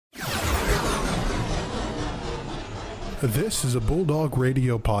This is a Bulldog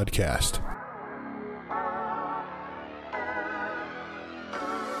Radio podcast.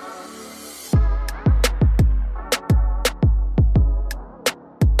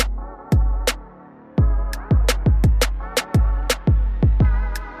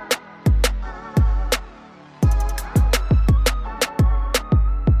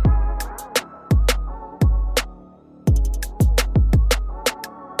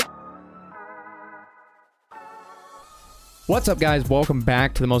 What's up, guys? Welcome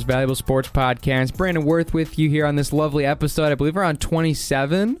back to the Most Valuable Sports Podcast. Brandon Worth with you here on this lovely episode. I believe we're on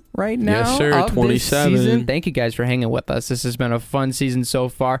 27 right now. Yes, sir, of 27. This season. Thank you guys for hanging with us. This has been a fun season so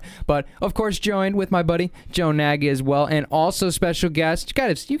far. But, of course, joined with my buddy Joe Nagy as well, and also special guest.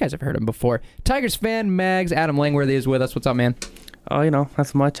 You guys have heard him before. Tigers fan, Mags. Adam Langworthy is with us. What's up, man? Oh, not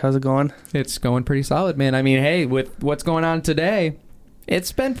so much. How's it going? It's going pretty solid, man. I mean, hey, with what's going on today,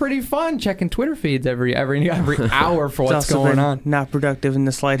 it's been pretty fun checking Twitter feeds every hour for what's going on. Not productive in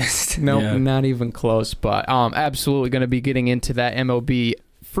the slightest. Nope, not even close. But absolutely going to be getting into that MLB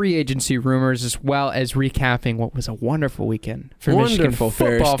free agency rumors as well as recapping what was a wonderful weekend for Michigan football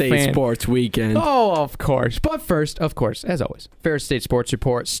Ferris State fan. Sports weekend. Oh, of course. But first, of course, as always, Ferris State Sports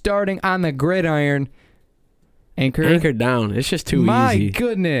Report starting on the gridiron. Anchor down. It's just too My easy. My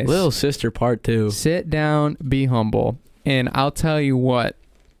goodness. Little Sister Part 2. Sit down, be humble. And I'll tell you what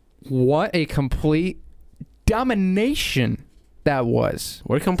a complete domination that was.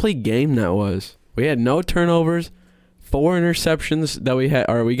 What a complete game that was. We had no turnovers, 4 interceptions that we had,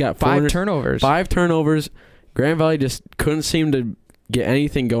 or we got 5 turnovers. 5 turnovers. Grand Valley just couldn't seem to get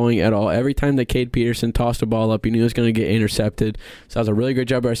anything going at all. Every time that Cade Peterson tossed a ball up, you knew it was going to get intercepted. So that was a really good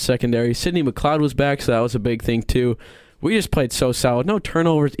job by our secondary. Sidney McLeod was back, so that was a big thing too. We just played so solid. No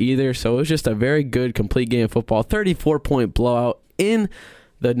turnovers either, so it was just a very good, complete game of football. 34-point blowout in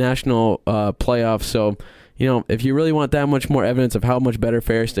the national playoffs. So, if you really want that much more evidence of how much better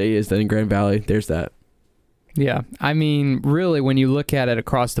Ferris State is than Grand Valley, there's that. Yeah, I mean, really, when you look at it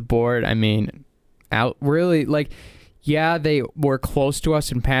across the board, they were close to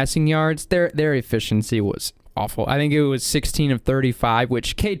us in passing yards. Their efficiency was awful. I think it was 16 of 35,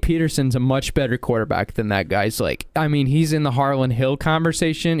 which Cade Peterson's a much better quarterback than that guy's. He's in the Harlan Hill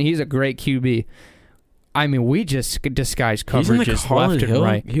conversation. He's a great QB. We just disguised coverages left and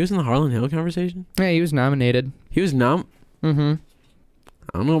right. He was in the Harlan Hill conversation? Yeah, he was nominated. He was Mm-hmm.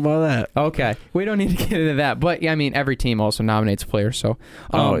 I don't know about that. Okay. We don't need to get into that. But, every team also nominates players. So,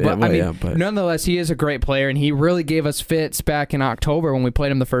 nonetheless, he is a great player, and he really gave us fits back in October when we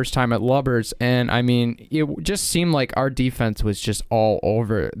played him the first time at Lubbers. And, it just seemed like our defense was just all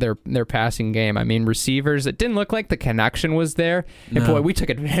over their passing game. Receivers, it didn't look like the connection was there. And, boy, we took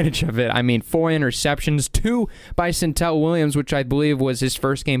advantage of it. 4 interceptions, 2 by Centel Williams, which I believe was his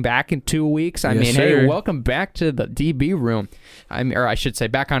first game back in 2 weeks. Hey, welcome back to the DB room. Or I should say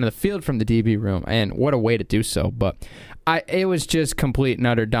back onto the field from the DB room, and what a way to do so. But it was just complete and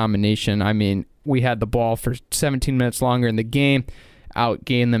utter domination. We had the ball for 17 minutes longer in the game,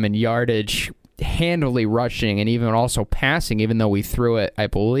 outgained them in yardage, handily rushing, and even also passing, even though we threw it, I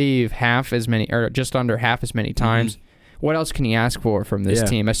believe, just under half as many times. Mm-hmm. What else can you ask for from this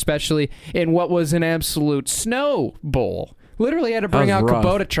team, especially in what was an absolute snow bowl? Literally had to bring out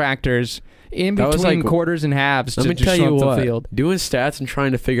Kubota tractors in between quarters and halves to just show up the field. Doing stats and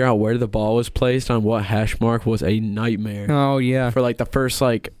trying to figure out where the ball was placed on what hash mark was a nightmare. Oh, yeah. For the first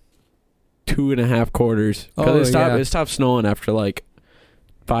 2.5 quarters. Because it stopped snowing after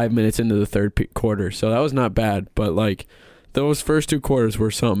 5 minutes into the third quarter. So that was not bad. But those first 2 quarters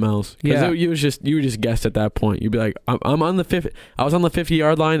were something else. Because you just guessed at that point. You'd be like, I'm on the 50. I was on the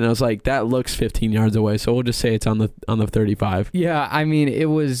 50-yard line, and I was like, that looks 15 yards away. So we'll just say it's on the 35. Yeah, it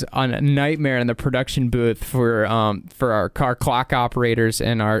was a nightmare in the production booth for our car clock operators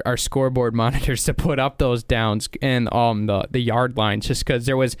and our scoreboard monitors to put up those downs and the yard lines, just because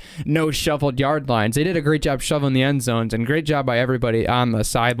there was no shoveled yard lines. They did a great job shoveling the end zones, and great job by everybody on the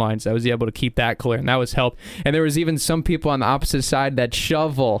sidelines that was able to keep that clear, and that was helped. And there was even some people on the opposite side that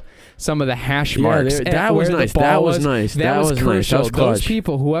shovel some of the hash marks. That was nice. That was nice. That was crucial. Nice. Those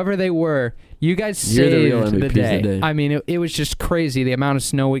people, whoever they were, you guys saved the day. It was just crazy the amount of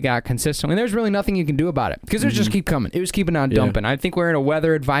snow we got consistently. And there's really nothing you can do about it because it just keep coming. It was keeping on dumping. I think we're in a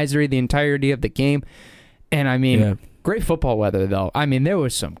weather advisory the entirety of the game. And great football weather though. There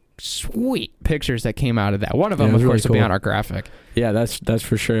was some sweet pictures that came out of that. One of them, of course, will be on our graphic. Yeah, that's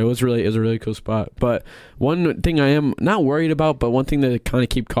for sure. It was a really cool spot. But one thing I am not worried about, but one thing to kind of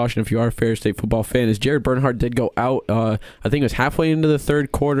keep caution if you are a Ferris State football fan is Jared Bernhardt did go out. I think it was halfway into the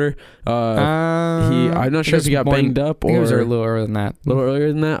third quarter. I'm not sure if he got banged up or it was a little earlier than that. A little earlier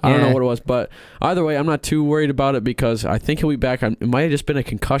than that. Yeah. I don't know what it was, but either way, I'm not too worried about it because I think he'll be back. It might have just been a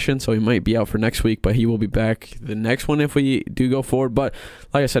concussion, so he might be out for next week, but he will be back the next one if we do go forward. But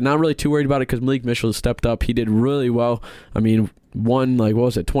like I said, not really too worried about it because Malik Mitchell has stepped up. He did really well. I mean, one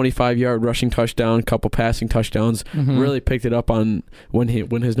 25-yard rushing touchdown, couple passing touchdowns. Really picked it up on when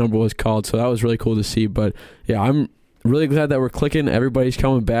his number was called, so that was really cool to see. But yeah, I'm really glad that we're clicking. Everybody's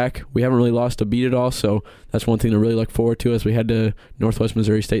coming back. We haven't really lost a beat at all, so that's one thing to really look forward to as we head to Northwest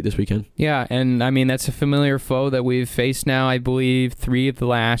Missouri State this weekend. Yeah, and I mean, that's a familiar foe that we've faced now, I believe, 3 of the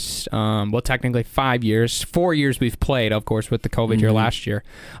last, technically 5 years. 4 years we've played, of course, with the COVID year last year.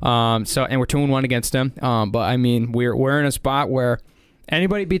 And we're 2-1 against them. But I mean, we're in a spot where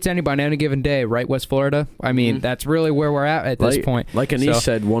anybody beats anybody on any given day, right, West Florida? I mean, that's really where we're at this point. Like Anise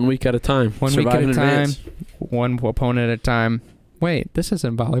said, 1 week at a time. 1 week at a time, one opponent at a time. Wait, this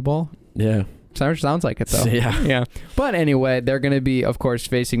isn't volleyball? Yeah. Sounds like it, though. Yeah. But anyway, they're going to be, of course,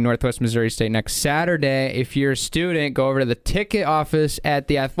 facing Northwest Missouri State next Saturday. If you're a student, go over to the ticket office at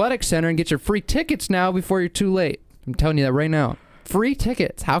the Athletic Center and get your free tickets now before you're too late. I'm telling you that right now. Free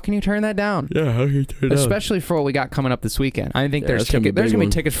tickets. How can you turn that down? Yeah, how can you turn it down? Especially for what we got coming up this weekend. I think there's going to be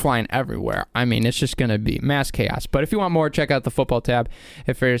tickets flying everywhere. I mean, it's just going to be mass chaos. But if you want more, check out the football tab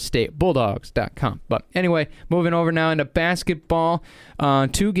at FerrisStateBulldogs.com. But anyway, moving over now into basketball.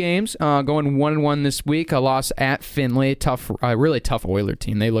 2 games, going 1-1 this week. A loss at Findlay. Really tough Oiler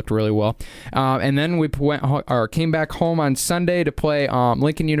team. They looked really well. And then we came back home on Sunday to play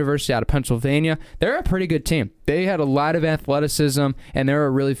Lincoln University out of Pennsylvania. They're a pretty good team. They had a lot of athleticism, and they're a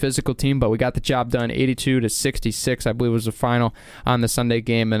really physical team, but we got the job done 82-66, I believe was the final on the Sunday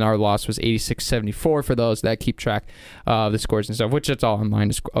game, and our loss was 86-74 for those that keep track of the scores and stuff, which it's all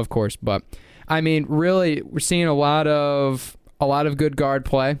online, of course. But, I mean, really, we're seeing a lot of good guard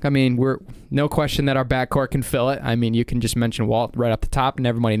play. I mean, we're no question that our backcourt can fill it. I mean, you can just mention Walt right up the top, and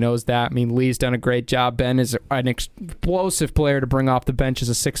everybody knows that. I mean, Lee's done a great job. Ben is an explosive player to bring off the bench as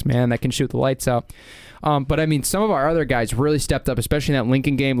a 6th man that can shoot the lights out. But, I mean, some of our other guys really stepped up, especially in that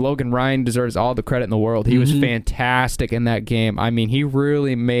Lincoln game. Logan Ryan deserves all the credit in the world. He was fantastic in that game. I mean, he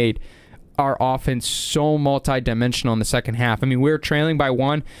really made our offense so multi-dimensional in the second half. I mean, we were trailing by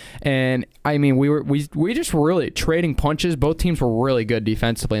 1, and I mean, we just were really trading punches. Both teams were really good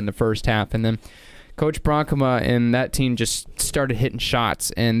defensively in the first half, and then Coach Bronkema and that team just started hitting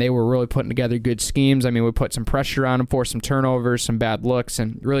shots, and they were really putting together good schemes. I mean, we put some pressure on them, forced some turnovers, some bad looks,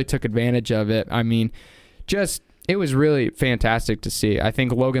 and really took advantage of it. I mean, it was really fantastic to see. I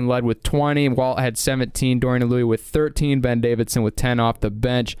think Logan led with 20. Walt had 17. Dorian Louis with 13. Ben Davidson with 10 off the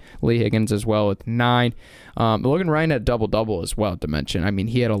bench. Lee Higgins as well with 9. Logan Ryan had a double-double as well, to mention. I mean,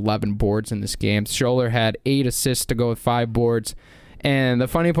 he had 11 boards in this game. Scholler had 8 assists to go with 5 boards. And the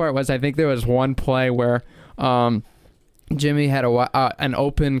funny part was I think there was one play where Jimmy had an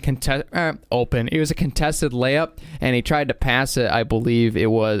open contest. It was a contested layup, and he tried to pass it. I believe it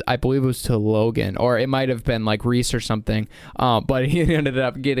was to Logan, or it might have been like Reese or something. But he ended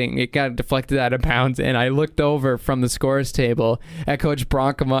up it got deflected out of bounds. And I looked over from the scores table at Coach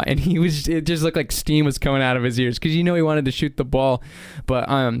Bronkema, and it just looked like steam was coming out of his ears because he wanted to shoot the ball. But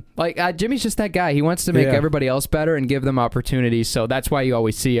Jimmy's just that guy. He wants to make everybody else better and give them opportunities. So that's why you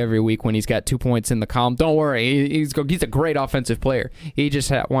always see every week when he's got 2 points in the column. Don't worry, he's a great offensive player. He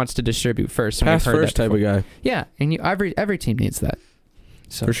just wants to distribute first. Pass first type of guy. Yeah, and every team needs that.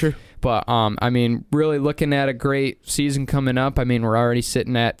 So, for sure. But I mean, really looking at a great season coming up. I mean, we're already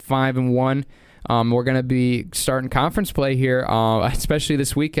sitting at 5-1. We're going to be starting conference play here, especially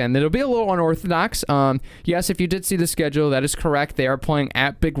this weekend. It'll be a little unorthodox. Yes, if you did see the schedule, that is correct. They are playing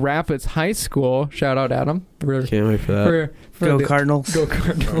at Big Rapids High School. Shout out, Adam. Can't wait for that. Go Cardinals. Go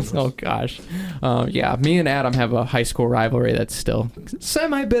Cardinals. Oh, gosh. Yeah, me and Adam have a high school rivalry that's still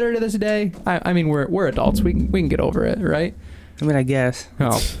semi-bitter to this day. I mean, we're adults. We can get over it, right? I mean, I guess.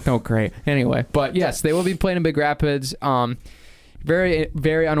 Oh, great. Anyway, but yes, they will be playing in Big Rapids. Very,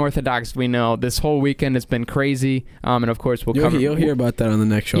 very unorthodox. We know this whole weekend has been crazy, and of course You'll hear about that on the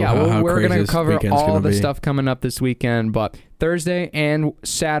next show. Yeah, we're going to cover all the stuff coming up this weekend. But Thursday and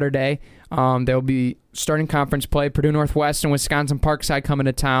Saturday, they'll be starting conference play. Purdue Northwest and Wisconsin Parkside coming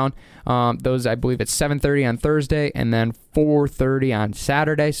to town. Those, I believe, at 7:30 on Thursday and then 4:30 on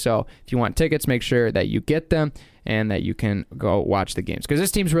Saturday. So if you want tickets, make sure that you get them. and that you can go watch the games because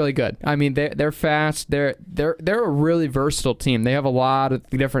this team's really good. I mean, they're fast. They're a really versatile team. They have a lot of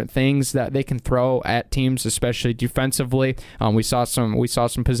different things that they can throw at teams, especially defensively. We saw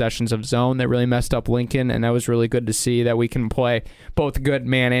some possessions of zone that really messed up Lincoln, and that was really good to see that we can play both good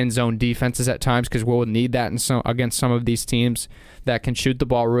man and zone defenses at times because we'll need that against some of these teams that can shoot the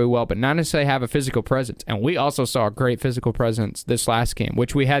ball really well, but not necessarily have a physical presence. And we also saw a great physical presence this last game,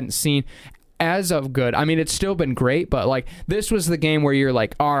 which we hadn't seen as of good. I mean, it's still been great, but like this was the game where you're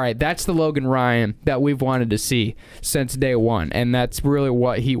like, all right, that's the Logan Ryan that we've wanted to see since day one, and that's really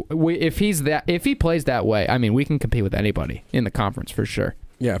what if he plays that way, I mean, we can compete with anybody in the conference for sure.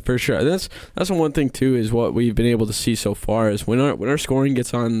 Yeah, for sure. That's the one thing too is what we've been able to see so far is when our scoring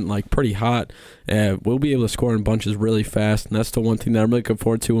gets on like pretty hot, we'll be able to score in bunches really fast, and that's the one thing that I'm really looking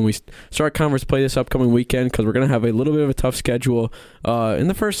forward to when we start conference play this upcoming weekend because we're gonna have a little bit of a tough schedule in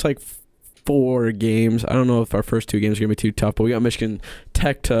the first like 4 games. I don't know if our first 2 games are gonna be too tough, but we got Michigan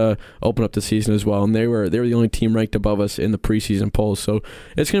Tech to open up the season as well, and they were the only team ranked above us in the preseason polls, so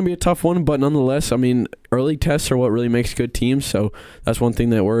it's gonna be a tough one. But nonetheless, I mean, early tests are what really makes good teams, so that's one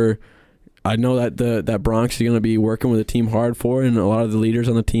thing that I know that that Bronx is gonna be working with the team hard for, and a lot of the leaders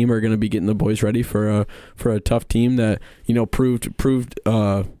on the team are gonna be getting the boys ready for a tough team that proved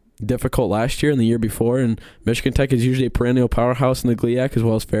difficult last year and the year before, and Michigan Tech is usually a perennial powerhouse in the GLIAC as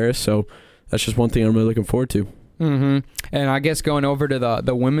well as Ferris, so that's just one thing I'm really looking forward to. Mm-hmm. And I guess going over to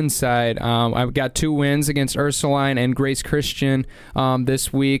the women's side, I've got 2 wins against Ursuline and Grace Christian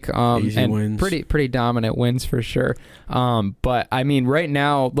this week, Easy and wins. pretty dominant wins for sure. But I mean, right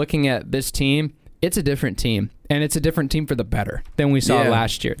now, looking at this team, it's a different team, and it's a different team for the better than we saw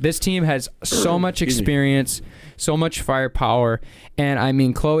last year. This team has so much experience, so much firepower, and I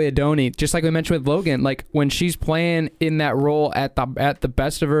mean, Chloe Adoni, just like we mentioned with Logan, like when she's playing in that role at the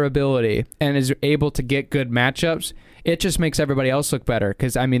best of her ability and is able to get good matchups, it just makes everybody else look better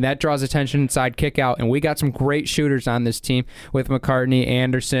because, I mean, that draws attention inside kick out, and we got some great shooters on this team with McCartney,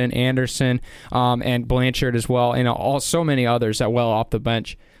 Anderson, and Blanchard as well, and so many others that well off the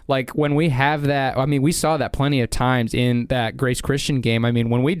bench. Like, when we have that, I mean, we saw that plenty of times in that Grace Christian game. I mean,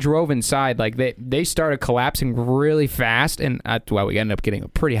 when we drove inside, like, they started collapsing really fast, and we ended up getting a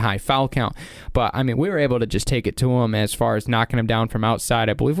pretty high foul count. But, I mean, we were able to just take it to them as far as knocking them down from outside.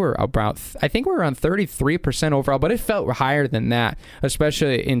 I believe I think we're around 33% overall, but it felt higher than that,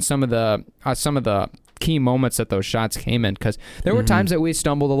 especially in some of the key moments that those shots came in, because there were times that we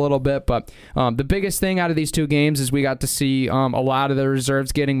stumbled a little bit, but the biggest thing out of these 2 games is we got to see a lot of the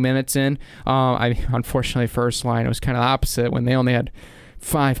reserves getting minutes in. Unfortunately, first line, it was kind of opposite when they only had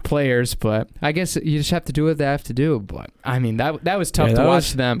 5 players, but I guess you just have to do what they have to do. But I mean, that was tough to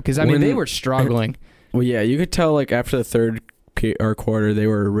watch them because I mean they were struggling. Well, yeah, you could tell like after the third quarter they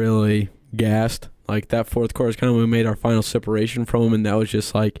were really gassed. Like that fourth quarter is kind of when we made our final separation from them, and that was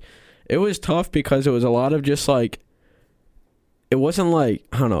just like. It was tough because it was a lot of just like, it wasn't like,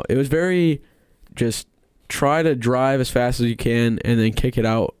 I don't know, it was very just try to drive as fast as you can and then kick it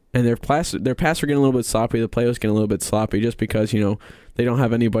out. And their pass were getting a little bit sloppy. The play was getting a little bit sloppy just because, they don't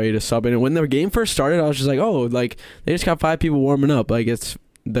have anybody to sub in. And when the game first started, I was just like, oh, like they just got 5 people warming up. Like it's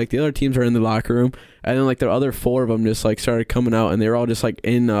like the other teams are in the locker room. And then like the other 4 of them just like started coming out and they were all just like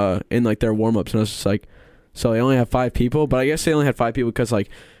in like their warm-ups. And I was just like, so they only have 5 people? But I guess they only had 5 people because like,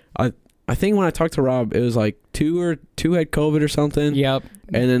 I think when I talked to Rob, it was like 2 had COVID or something. Yep.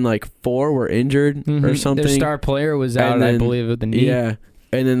 And then like 4 were injured or something. Their star player was out, I believe, with the knee. Yeah.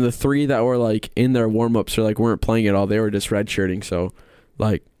 And then the 3 that were like in their warm-ups or like weren't playing at all, they were just redshirting. So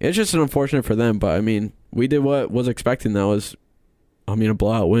like it's just unfortunate for them. But I mean, we did what was expecting. That was, a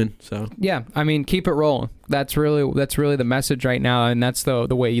blowout win. So yeah, I mean, keep it rolling. That's really the message right now, and that's the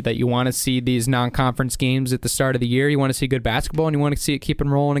way that you want to see these non-conference games at the start of the year. You want to see good basketball, and you want to see it keep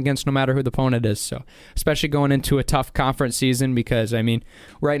rolling against no matter who the opponent is. So, especially going into a tough conference season, because I mean,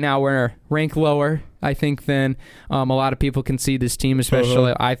 right now we're ranked lower, I think, than a lot of people can see this team.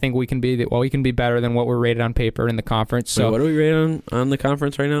 Especially, I think we can be better than what we're rated on paper in the conference. So, wait, what are we rated on the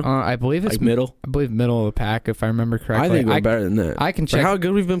conference right now? I believe it's like middle. I believe middle of the pack, if I remember correctly. I think we're better than that. I can check for how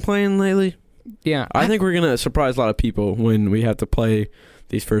good we've been playing lately. Yeah, I think we're gonna surprise a lot of people when we have to play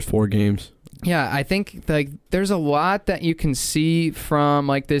these first 4 games. Yeah, I think like there's a lot that you can see from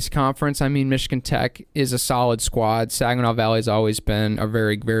like this conference. I mean, Michigan Tech is a solid squad. Saginaw Valley's always been a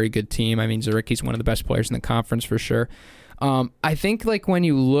very, very good team. I mean, Zaricki's one of the best players in the conference for sure. I think like when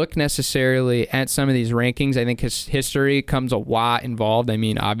you look necessarily at some of these rankings, I think history comes a lot involved. I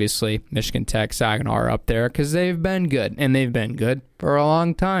mean, obviously Michigan Tech, Saginaw are up there because they've been good, and they've been good for a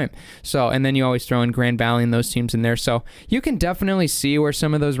long time. So, and then you always throw in Grand Valley and those teams in there. So you can definitely see where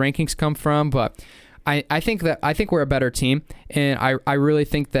some of those rankings come from, but I think we're a better team, and I really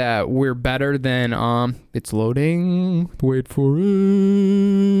think that we're better than it's loading. Wait for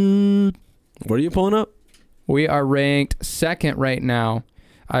it. What are you pulling up? We are ranked second right now.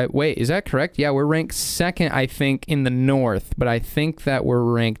 Wait, is that correct? Yeah, we're ranked second, I think, in the North, but I think that we're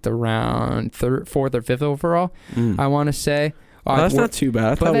ranked around fourth or fifth overall. I want to say. That's not too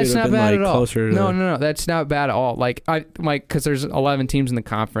bad. I thought we'd have been like closer to No, that's not bad at all. Like because there's 11 teams in the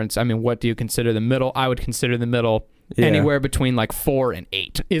conference. I mean, what do you consider the middle? I would consider the middle anywhere between like 4 and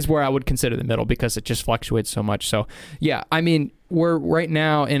 8 is where I would consider the middle because it just fluctuates so much. So yeah, I mean, we're right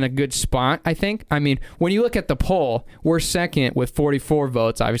now in a good spot, I think. I mean, when you look at the poll, we're second with 44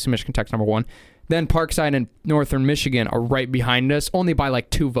 votes. Obviously, Michigan Tech's number 1. Then Parkside and Northern Michigan are right behind us, only by like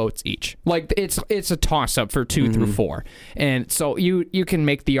 2 votes each. Like it's a toss-up for 2 through 4. And so you can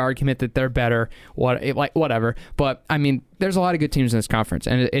make the argument that they're better, whatever. But, I mean, there's a lot of good teams in this conference,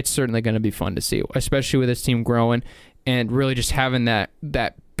 and it's certainly going to be fun to see, especially with this team growing and really just having that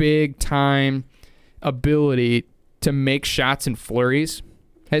big-time ability to make shots and flurries,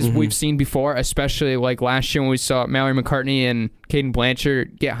 as we've seen before, especially like last year when we saw Mallory McCartney and Caden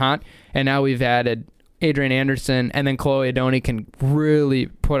Blanchard get hot, and now we've added Adrian Anderson, and then Chloe Adoni can really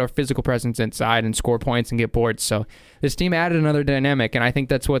put our physical presence inside and score points and get boards. So this team added another dynamic, and I think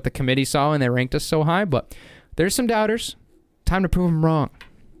that's what the committee saw, and they ranked us so high. But there's some doubters. Time to prove them wrong.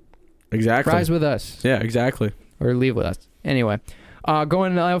 Exactly. Rise with us. Yeah, exactly. Or leave with us. Anyway.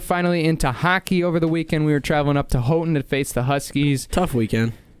 Going finally into hockey over the weekend, we were traveling up to Houghton to face the Huskies. Tough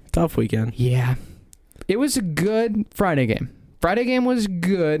weekend. Yeah. It was a good Friday game. Friday game was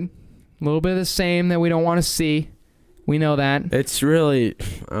good. A little bit of the same that we don't want to see. We know that. It's really,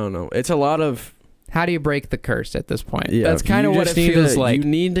 I don't know. It's a lot of... How do you break the curse at this point? Yeah, that's kind of what it feels like. You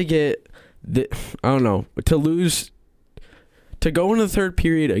need to get, I don't know, to lose, to go into the third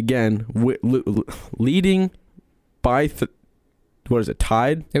period again, leading by... What is it,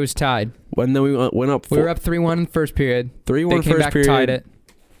 tied? It was tied. When then we went up. We were up 3-1 in the first period. 3-1 first period. Tied it.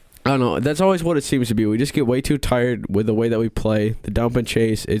 I don't know. That's always what it seems to be. We just get way too tired with the way that we play, the dump and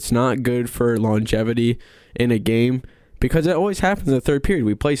chase. It's not good for longevity in a game because it always happens in the third period.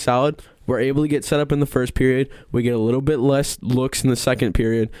 We play solid. We're able to get set up in the first period. We get a little bit less looks in the second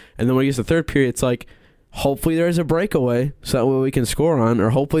period. And then when we get to the third period, it's like, hopefully there's a breakaway so that way we can score on, or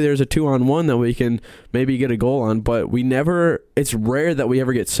hopefully there's a 2-on-1 that we can maybe get a goal on. But it's rare that we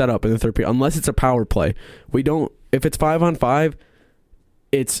ever get set up in the third period unless it's a power play. If it's 5-on-5,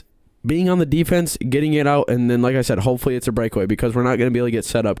 it's being on the defense, getting it out, and then, like I said, hopefully it's a breakaway because we're not going to be able to get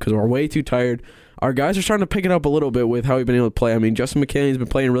set up because we're way too tired. Our guys are starting to pick it up a little bit with how we've been able to play. I mean, Justin McKinney's been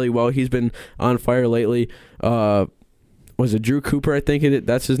playing really well. He's been on fire lately. Was it Drew Cooper, I think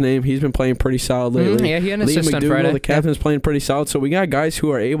that's his name. He's been playing pretty solid lately. Yeah, he had an assist on Friday. The captain's playing pretty solid. So we got guys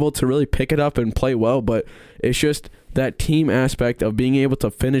who are able to really pick it up and play well, but it's just that team aspect of being able to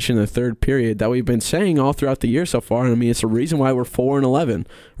finish in the third period that we've been saying all throughout the year so far. And I mean, it's the reason why we're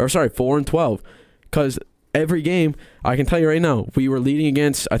 4-12. Because every game, I can tell you right now, we were leading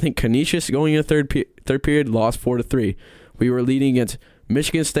against, I think, Canisius going in the third period, lost 4-3. We were leading against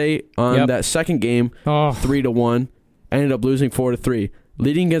Michigan State on that second game, 3-1. Ended up losing 4-3.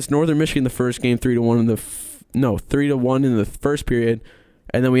 Leading against Northern Michigan the first game 3-1 3-1 in the first period,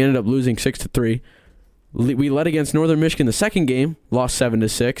 and then we ended up losing 6-3. We led against Northern Michigan the second game, lost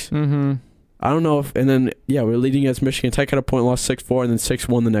 7-6. I don't know if, and then we're leading against Michigan Tech at a point, lost 6-4, and then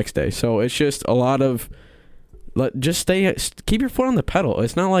 6-1 the next day. So it's just a lot of keep your foot on the pedal.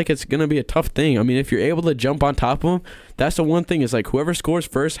 It's not like it's gonna be a tough thing. I mean, if you're able to jump on top of them, that's the one thing. Is like whoever scores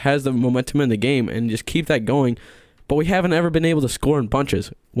first has the momentum in the game, and just keep that going. But we haven't ever been able to score in bunches.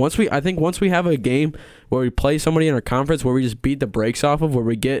 I think once we have a game where we play somebody in our conference where we just beat the brakes off of, where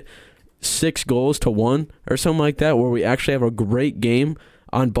we get 6 goals to 1 or something like that, where we actually have a great game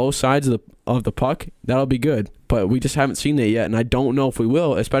on both sides of the puck, that'll be good. But we just haven't seen that yet, and I don't know if we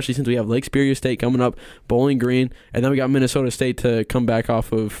will, especially since we have Lake Superior State coming up, Bowling Green, and then we got Minnesota State to come back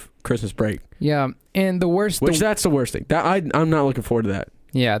off of Christmas break. Yeah, and that's the worst thing. I'm not looking forward to that.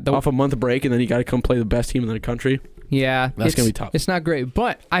 Yeah, off a month of break, and then you got to come play the best team in the country. Yeah, that's gonna be tough. It's not great,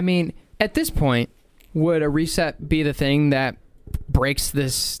 but I mean, at this point, would a reset be the thing that breaks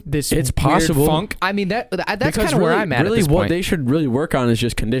this it's possible funk? I mean, that's kind of where I'm at. Really, at this what point. they should really work on is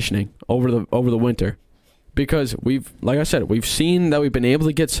just conditioning over the winter, because like I said, we've seen that we've been able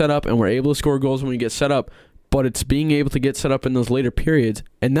to get set up and we're able to score goals when we get set up, but it's being able to get set up in those later periods,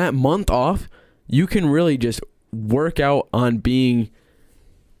 and that month off, you can really just work out on being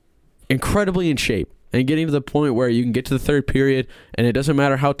incredibly in shape. And getting to the point where you can get to the third period, and it doesn't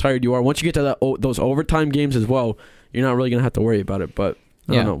matter how tired you are. Once you get to those overtime games as well, you're not really going to have to worry about it. But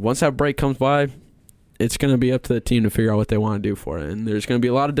I don't know. Once that break comes by, it's going to be up to the team to figure out what they want to do for it. And there's going to be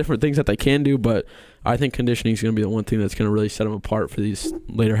a lot of different things that they can do, but I think conditioning is going to be the one thing that's going to really set them apart for these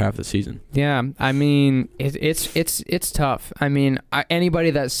later half of the season. Yeah, I mean, it's tough. I mean, anybody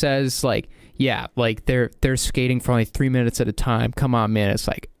that says like, yeah, like they're skating for only 3 minutes at a time. Come on, man. It's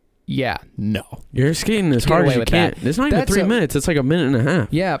like, yeah, no. You're skating as hard as you can. It's not even 3 minutes. It's like a minute and a half.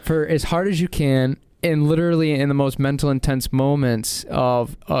 Yeah, for as hard as you can. And literally in the most mental intense moments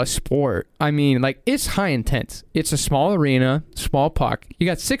of a sport. I mean, like, it's high intense. It's a small arena, small puck. You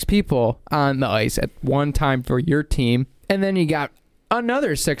got 6 people on the ice at one time for your team. And then you got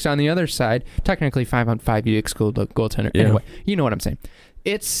another 6 on the other side. Technically 5-on-5, you exclude the goaltender. Yeah. Anyway, you know what I'm saying.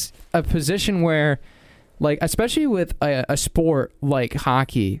 It's a position where, like, especially with a sport like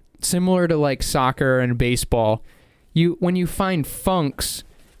hockey, similar to like soccer and baseball, when you find funks,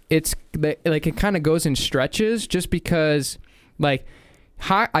 it's like it kind of goes in stretches, just because like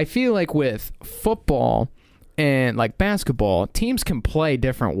I feel like with football and like basketball, teams can play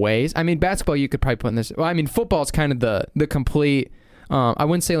different ways. I mean, basketball you could probably put in this. Well, I mean, football is kind of the complete. I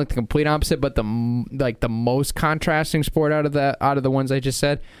wouldn't say like the complete opposite, but the most contrasting sport out of the ones I just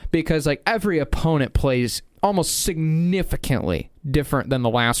said, because like every opponent plays almost significantly different than the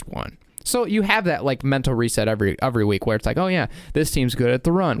last one. So you have that like mental reset every week where it's like, oh yeah, this team's good at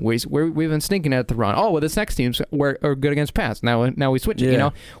the run. We've been stinking at the run. Oh well, this next team's are good against pass. Now we switch it. You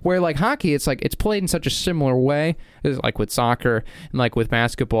know, where like hockey, it's like it's played in such a similar way, as like with soccer and like with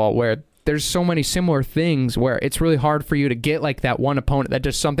basketball, where there's so many similar things where it's really hard for you to get like that one opponent that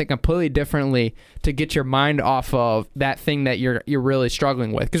does something completely differently to get your mind off of that thing that you're really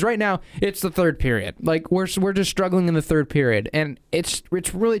struggling with. Because right now it's the third period. Like we're just struggling in the third period, and it's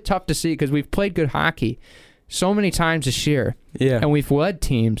really tough to see because we've played good hockey so many times this year, and we've led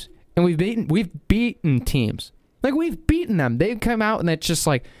teams and we've beaten teams. Like, we've beaten them. They've come out, and it's just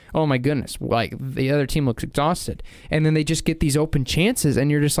like, oh, my goodness. Like, the other team looks exhausted. And then they just get these open chances,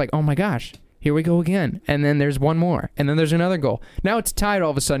 and you're just like, oh, my gosh, here we go again. And then there's one more. And then there's another goal. Now it's tied all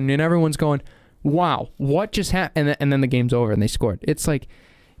of a sudden, and everyone's going, wow, what just happened? And then the game's over, and they scored. It's like,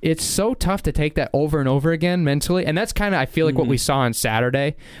 it's so tough to take that over and over again mentally. And that's kind of, I feel like, what we saw on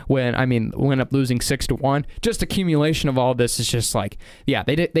Saturday when, I mean, we ended up losing 6-1. Just accumulation of all this is just like, yeah,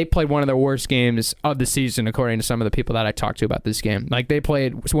 they played one of their worst games of the season, according to some of the people that I talked to about this game. Like, they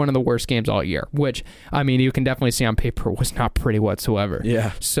played one of the worst games all year, which, I mean, you can definitely see on paper was not pretty whatsoever.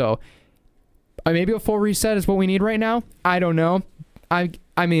 Yeah. So, maybe a full reset is what we need right now. I don't know. I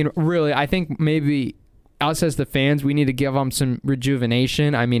mean, really, I think maybe us as the fans, we need to give them some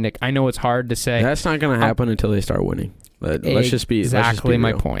rejuvenation. I mean, I know it's hard to say. That's not going to happen until they start winning. Let's just be exactly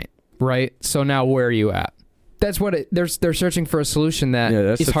my point, right? So now where are you at? That's what they're searching for a solution that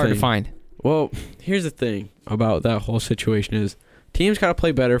is hard to find. Well, here's the thing about that whole situation is teams got to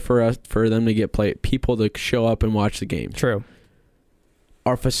play better for them to get people to show up and watch the game. True.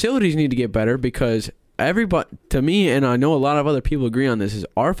 Our facilities need to get better because everybody, to me, and I know a lot of other people agree on this, is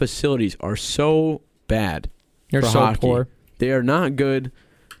our facilities are so bad. They're so hockey. Poor. They are not good.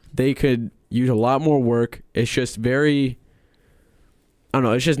 They could use a lot more work. It's just very, I don't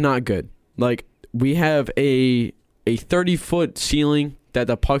know, it's just not good. Like, we have a 30-foot ceiling that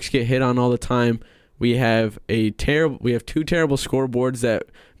the pucks get hit on all the time. We have two terrible scoreboards that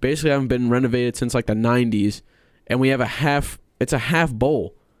basically haven't been renovated since like the 90s, and we have it's a half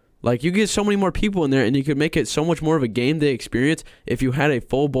bowl. Like, you get so many more people in there, and you could make it so much more of a game day experience if you had a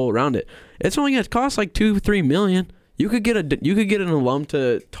full bowl around it. It's only going to cost like $2-3 million. You could get an alum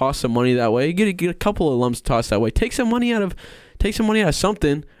to toss some money that way. You get a couple of alums to toss that way. Take some money out of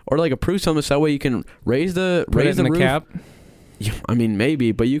something, or like approve something so that way you can raise the roof. Cap. I mean,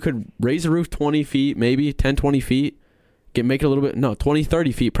 maybe, but you could raise the roof 20 feet, maybe 10, 20 feet. Make it a little bit, 20,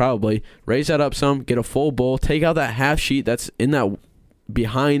 30 feet probably. Raise that up some. Get a full bowl. Take out that half sheet that's in that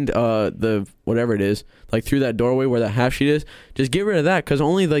behind the whatever it is, like through that doorway where that half sheet is. Just get rid of that, because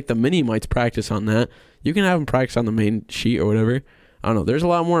only like the mini mites practice on that. You can have them practice on the main sheet or whatever. I don't know. There's a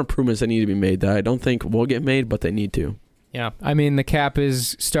lot more improvements that need to be made that I don't think will get made, but they need to. Yeah, I mean, the cap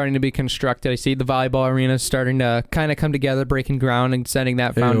is starting to be constructed. I see the volleyball arena starting to kind of come together, breaking ground and setting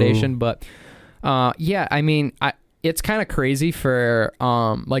that foundation. But yeah, I mean, it's kind of crazy for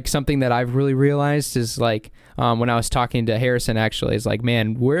like something that I've really realized is like when I was talking to Harrison, actually, is like,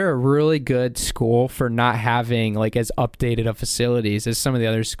 man, we're a really good school for not having like as updated of facilities as some of the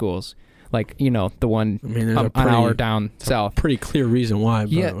other schools. Like, the one an hour down south. Pretty clear reason why.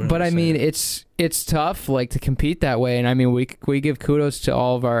 But I mean, it's it's tough like to compete that way, and I mean we give kudos to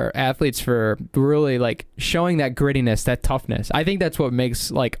all of our athletes for really like showing that grittiness, that toughness. I think that's what makes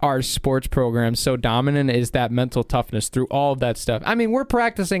like our sports program so dominant, is that mental toughness through all of that stuff. I mean, we're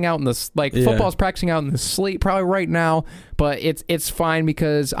practicing out in this football's practicing out in the sleet probably right now, but it's fine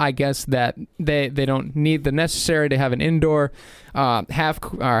because I guess that they don't need the necessary to have an indoor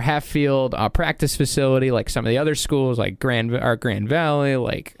half field practice facility like some of the other schools like Grand Valley,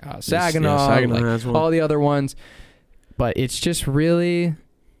 like Saginaw, like all the other ones. But it's just really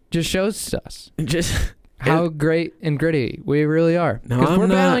just shows us how great and gritty we really are, because we're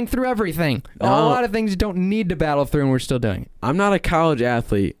battling through everything. A lot of things you don't need to battle through, and we're still doing it. I'm not a college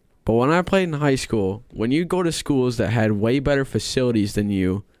athlete, but when I played in high school, when you go to schools that had way better facilities than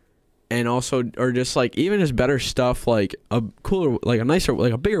you, and also, or just like even just better stuff, like a cooler, like a nicer,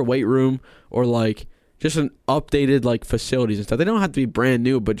 like a bigger weight room, or like just an updated like facilities and stuff. They don't have to be brand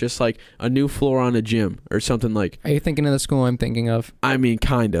new, but just like a new floor on a gym or something like. Are you thinking of the school I'm thinking of? I mean,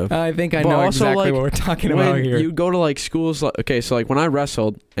 kind of. I think I know exactly what we're talking about here. You go to like schools, like, okay, so like when I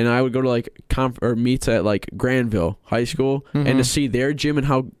wrestled, and I would go to like meets at like Granville High School, and to see their gym and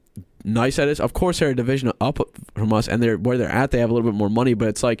how nice that is. Of course, they're a division up from us, and where they're at, they have a little bit more money, but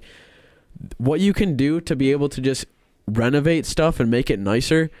it's like what you can do to be able to just renovate stuff and make it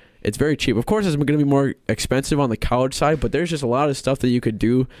nicer. It's very cheap. Of course, it's going to be more expensive on the college side, but there's just a lot of stuff that you could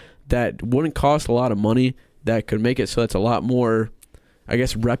do that wouldn't cost a lot of money that could make it so it's a lot more, I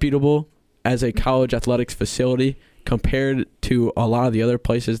guess, reputable as a college athletics facility compared to a lot of the other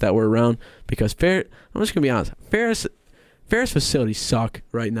places that were around. Because I'm just going to be honest, Ferris facilities suck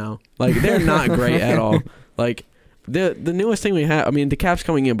right now. Like, they're not great at all. Like, the newest thing we had, I mean, the cap's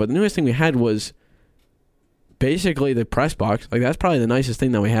coming in, but the newest thing we had was basically the press box. Like, that's probably the nicest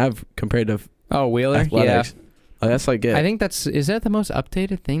thing that we have compared to Wheeler athletics. Yeah. Like, that's like it. I think is that the most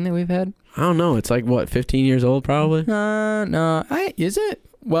updated thing that we've had? I don't know. It's like what, 15 years old probably? No. Is it?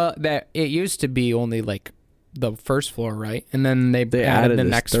 Well, that it used to be only like the first floor, right? And then they added the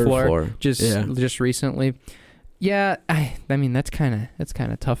next floor just recently. Yeah, I mean that's kind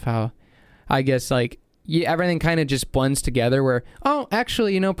of tough. How I guess like. Yeah, everything kind of just blends together where,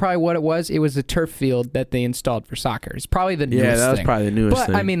 actually, probably what it was the turf field that they installed for soccer. It's probably the newest thing. Yeah, that was probably the newest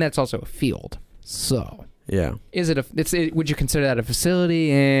thing. But, I mean, that's also a field. So, yeah. Would you consider that a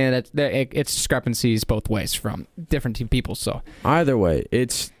facility? And it's discrepancies both ways from different people. So, either way,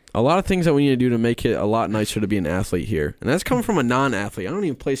 it's a lot of things that we need to do to make it a lot nicer to be an athlete here. And that's coming from a non-athlete. I don't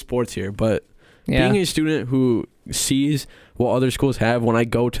even play sports here, but being a student who sees what other schools have, when I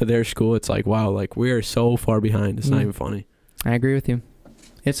go to their school, it's like, wow, like we are so far behind. It's not even funny. I agree with you.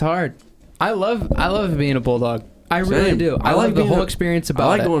 It's hard. I love being a Bulldog. I really do. I like the whole experience about it.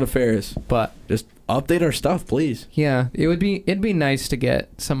 I like going to Ferris, but just update our stuff, please. Yeah, it'd be nice to get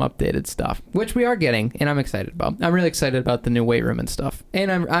some updated stuff, which we are getting, and I'm excited about. I'm really excited about the new weight room and stuff,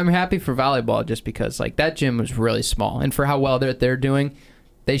 and I'm happy for volleyball just because like that gym was really small, and for how well they're doing,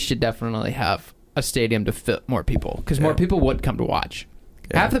 they should definitely have a stadium to fit more people, because more people would come to watch.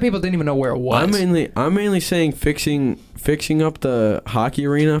 Half the people didn't even know where it was. I'm mainly saying fixing up the hockey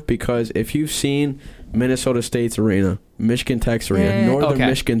arena, because if you've seen Minnesota State's arena, Michigan Tech's arena, Northern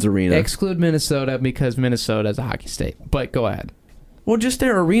Michigan's arena. Exclude Minnesota because Minnesota is a hockey state, but go ahead. Well, just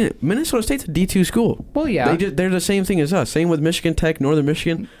their arena. Minnesota State's a D2 school. Well, yeah. They're the same thing as us. Same with Michigan Tech, Northern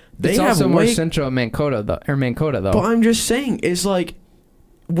Michigan. It's also more central Mankato, though. But I'm just saying, it's like,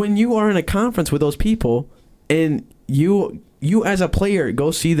 when you are in a conference with those people and you as a player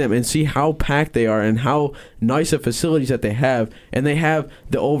go see them and see how packed they are and how nice of facilities that they have, and they have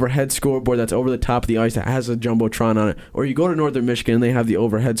the overhead scoreboard that's over the top of the ice that has a jumbotron on it, or you go to Northern Michigan and they have the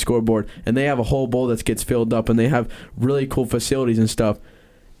overhead scoreboard and they have a whole bowl that gets filled up and they have really cool facilities and stuff.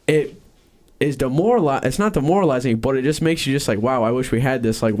 It is it's not demoralizing, but it just makes you just like, wow, I wish we had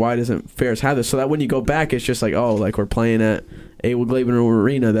this. Like, why doesn't Ferris have this? So that when you go back, it's just like, oh, like we're playing at Gleben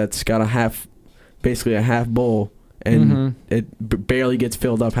Arena that's got basically a half bowl, and it barely gets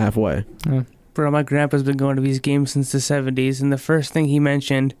filled up halfway. Bro, my grandpa's been going to these games since the 70s, and the first thing he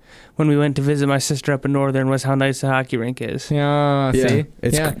mentioned when we went to visit my sister up in Northern was how nice the hockey rink is. See?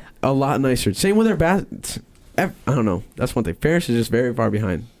 It's a lot nicer. Same with their I don't know. That's one thing. Ferris is just very far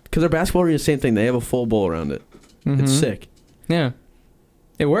behind. Because their basketball arena is the same thing. They have a full bowl around it. It's sick. Yeah.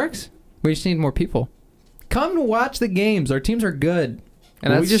 It works. We just need more people. Come to watch the games. Our teams are good.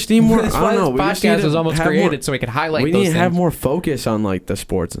 And we just need more. That's why this podcast was almost created, so we could highlight those things. We need to have more focus on like the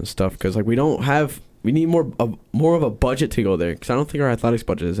sports and stuff, because like we need more of a budget to go there, because I don't think our athletics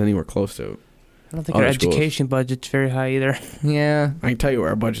budget is anywhere close to. I don't think our education budget's very high either. Yeah. I can tell you where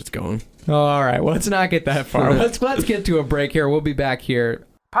our budget's going. Oh, all right. Well, let's not get that far. Let's get to a break here. We'll be back here.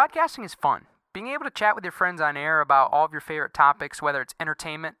 Podcasting is fun, Being able to chat with your friends on air about all of your favorite topics, whether it's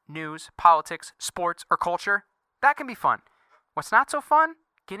entertainment, news, politics, sports, or culture, that can be fun. What's not so fun?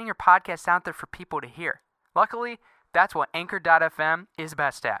 Getting your podcast out there for people to hear. Luckily, that's what Anchor.fm is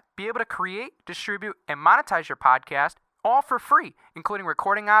best at. Be able to create, distribute, and monetize your podcast all for free, including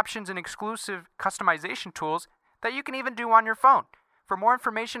recording options and exclusive customization tools that you can even do on your phone. For more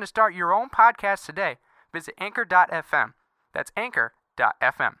information to start your own podcast today, visit Anchor.fm. That's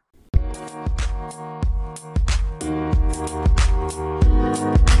Anchor.fm.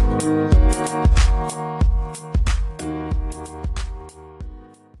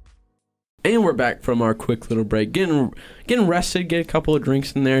 And we're back from our quick little break, getting rested, get a couple of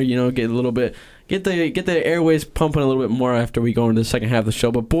drinks in there, get the airways pumping a little bit more after we go into the second half of the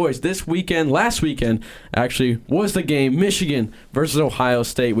show. But boys, last weekend actually was the game, Michigan versus Ohio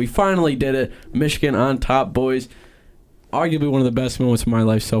State. We finally did it. Michigan on top, boys. Arguably one of the best moments of my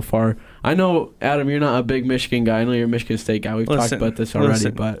life so far. I know, Adam, you're not a big Michigan guy. I know you're a Michigan State guy. We've talked about this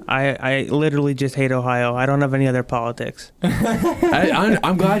already. But I literally just hate Ohio. I don't have any other politics.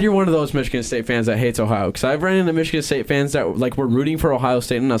 I'm glad you're one of those Michigan State fans that hates Ohio, because I've ran into Michigan State fans that were rooting for Ohio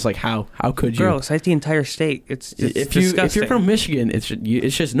State, and I was like, how could you? Gross. I hate the entire state. It's disgusting. If you're from Michigan, it's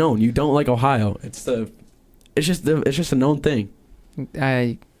just known you don't like Ohio. It's just a known thing.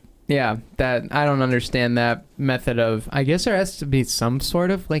 Yeah, that I don't understand that method of. I guess there has to be some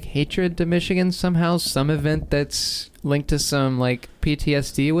sort of hatred to Michigan somehow, some event that's linked to some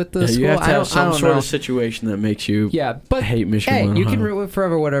PTSD with the school. You have to have some sort of situation that makes you hate Michigan. Hey, you can root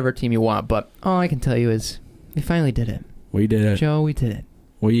for whatever team you want, but all I can tell you is we finally did it. We did it, Joe. We did it.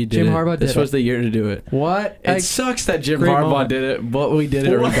 We did Jim it. Harbaugh did it. This was the year to do it. What? It sucks that Jim Harbaugh did it, but we did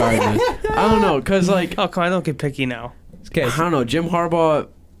it regardless. I don't know, because oh come on, don't get picky now. I don't know, Jim Harbaugh.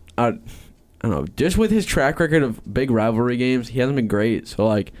 I don't know. Just with his track record of big rivalry games, he hasn't been great. So,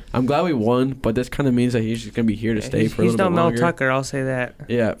 I'm glad we won, but this kind of means that he's just going to be here to stay for a little bit longer. He's no Mel Tucker, I'll say that.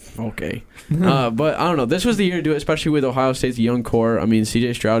 Yeah, okay. But I don't know. This was the year to do it, especially with Ohio State's young core. I mean,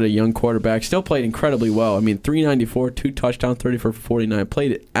 C.J. Stroud, a young quarterback, still played incredibly well. I mean, 394, 2 touchdowns, 34 for 49.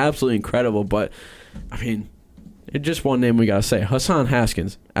 Played absolutely incredible, but, I mean, it's just one name we got to say. Hassan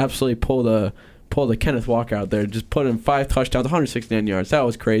Haskins absolutely pulled a Kenneth Walker out there, just put in 5 touchdowns, 169 yards. That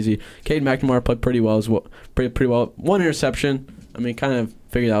was crazy. Cade McNamara played pretty well as well. Pretty well. 1 interception. I mean, kind of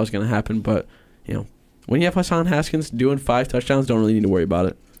figured that was going to happen, but when you have Hassan Haskins doing 5 touchdowns, don't really need to worry about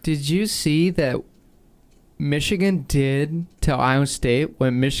it. Did you see that Michigan did to Iowa State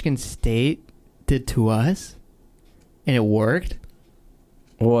what Michigan State did to us, and it worked?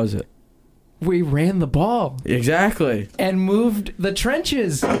 What was it? We ran the ball. Exactly. And moved the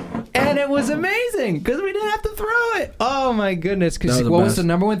trenches. And it was amazing because we didn't have to throw it. Oh, my goodness. Because what was the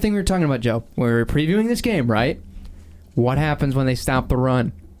number one thing we were talking about, Joe? When we were previewing this game, right? What happens when they stop the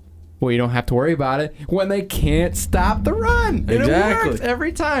run? Well, you don't have to worry about it when they can't stop the run. And exactly. It works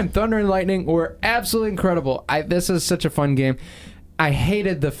every time. Thunder and Lightning were absolutely incredible. This is such a fun game. I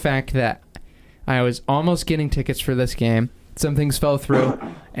hated the fact that I was almost getting tickets for this game. Some things fell through,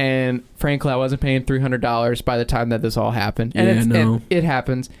 and frankly, I wasn't paying $300 by the time that this all happened. And it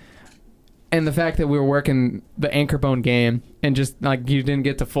happens. And the fact that we were working the Anchor Bone game and just you didn't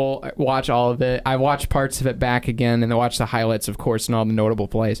get to full watch all of it. I watched parts of it back again, and I watched the highlights, of course, and all the notable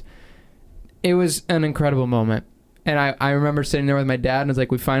plays. It was an incredible moment. And I remember sitting there with my dad, and I was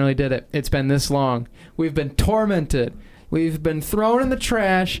like, we finally did it. It's been this long. We've been tormented. We've been thrown in the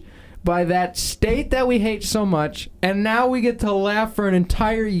trash by that state that we hate so much, and now we get to laugh for an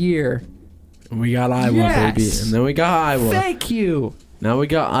entire year. We got Iowa, baby. And then we got Iowa. Thank you. Now we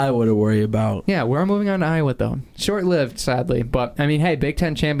got Iowa to worry about. Yeah, we're moving on to Iowa, though. Short-lived, sadly. But, I mean, hey, Big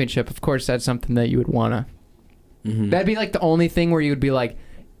Ten Championship, of course, that's something that you would want to. Mm-hmm. That'd be the only thing where you would be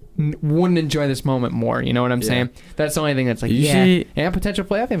wouldn't enjoy this moment more. You know what I'm saying? That's the only thing that's and potential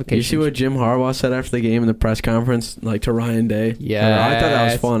playoff implications. You see what Jim Harbaugh said after the game in the press conference, to Ryan Day? Yeah, I thought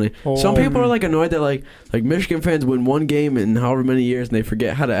that was funny. Some people are annoyed that Michigan fans win one game in however many years and they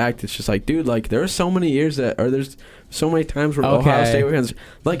forget how to act. It's just dude, there are so many years there's so many times where Ohio State fans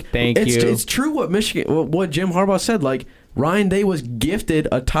it's true what Jim Harbaugh said. Ryan Day was gifted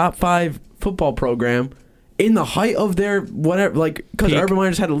a top 5 football program in the height of their whatever, because Urban Meyer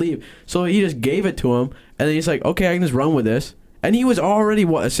just had to leave. So he just gave it to him, and then he's like, okay, I can just run with this. And he was already,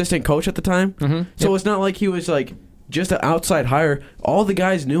 assistant coach at the time? Mm-hmm. So It's not like he was, just an outside hire. All the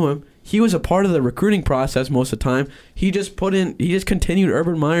guys knew him. He was a part of the recruiting process most of the time. He just continued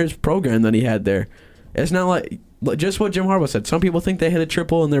Urban Meyer's program that he had there. It's not just what Jim Harbaugh said. Some people think they hit a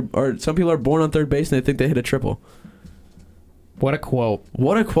triple, or some people are born on third base and they think they hit a triple. What a quote.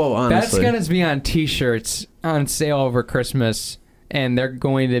 What a quote, honestly. That's going to be on T-shirts on sale over Christmas, and they're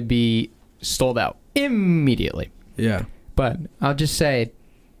going to be sold out immediately. Yeah. But I'll just say,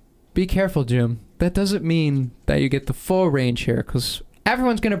 be careful, Jim. That doesn't mean that you get the full range here, because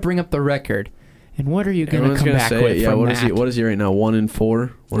everyone's going to bring up the record. And what are you going to come back with from that? What is he right now?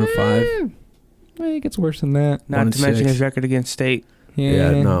 1-4? 1-5? It gets worse than that. Not to mention his record against State.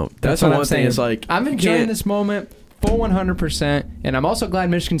 Yeah, no. That's the one thing. Is like, I'm enjoying this moment full 100%, and I'm also glad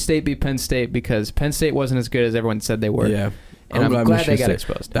Michigan State beat Penn State, because Penn State wasn't as good as everyone said they were. Yeah. And I'm glad they got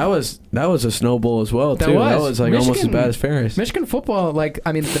exposed. That was a snow bowl as well, too. That was like Michigan, almost as bad as Ferris. Michigan football,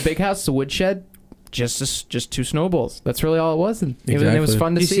 the big house, the woodshed, just two snowballs. That's really all it was. And exactly. It was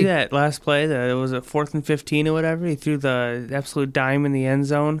fun to see. Did you see that last play? It was a 4th and 15 or whatever. He threw the absolute dime in the end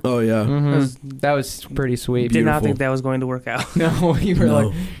zone. Oh, yeah. Mm-hmm. That was pretty sweet. Did not think that was going to work out. No, you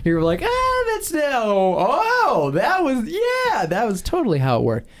were like, that's no. Oh, that was totally how it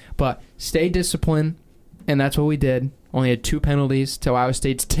worked. But stay disciplined, and that's what we did. Only had 2 penalties to Iowa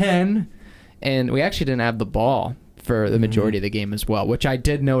State's 10, and we actually didn't have the ball for the majority of the game as well, which I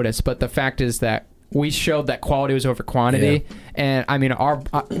did notice. But the fact is that we showed that quality was over quantity, and I mean,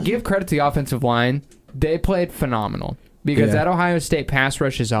 give credit to the offensive line. They played phenomenal, because that Ohio State pass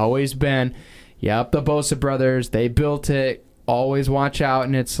rush has always been, the Bosa brothers, they built it. Always watch out,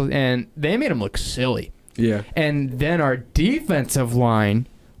 and they made them look silly. Yeah. And then our defensive line,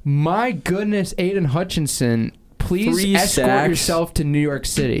 my goodness, Aiden Hutchinson, please escort yourself to New York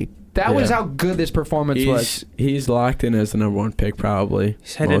City. That was how good this performance was. He's locked in as the number 1 pick, probably.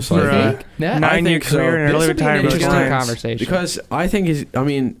 He's headed for a 9-year career and early retirement conversation. Because I think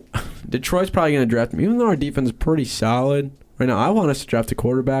Detroit's probably going to draft him. Even though our defense is pretty solid right now, I want us to draft a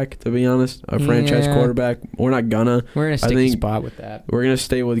quarterback, to be honest. A franchise quarterback. We're not gonna. We're in a sticky spot with that. We're going to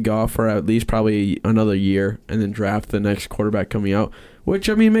stay with Goff for at least probably another year and then draft the next quarterback coming out. Which,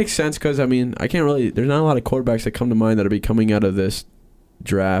 makes sense, because, I can't really... There's not a lot of quarterbacks that come to mind that will be coming out of this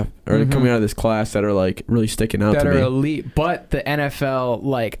draft or coming out of this class that are really sticking out to me. That are elite. But the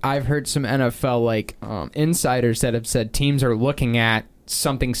NFL, I've heard some NFL insiders that have said teams are looking at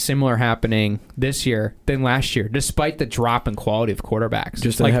something similar happening this year than last year, despite the drop in quality of quarterbacks.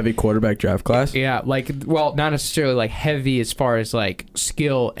 Just a heavy quarterback draft class? Yeah, not necessarily heavy as far as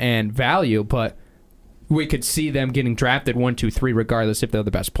skill and value, but we could see them getting drafted 1, 2, 3, regardless if they're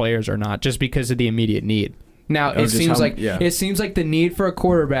the best players or not, just because of the immediate need. Now, it seems like the need for a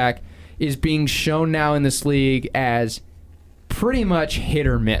quarterback is being shown now in this league as pretty much hit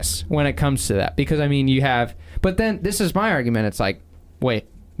or miss when it comes to that. Because, but then this is my argument. It's wait,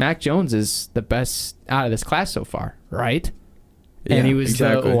 Mac Jones is the best out of this class so far, right? Yeah, and he was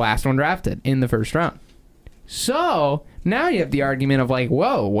the last one drafted in the first round. So now you have the argument of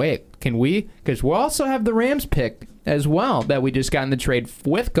whoa, wait, can we? Because we also have the Rams pick as well that we just got in the trade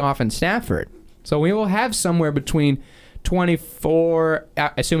with Goff and Stafford. So we will have somewhere between 24,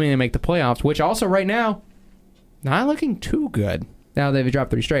 assuming they make the playoffs, which also right now, not looking too good. Now they've dropped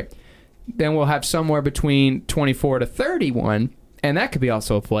 3 straight. Then we'll have somewhere between 24 to 31, and that could be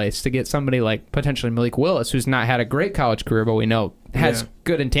also a place to get somebody like potentially Malik Willis, who's not had a great college career, but we know has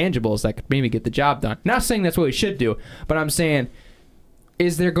good intangibles that could maybe get the job done. Not saying that's what we should do, but I'm saying,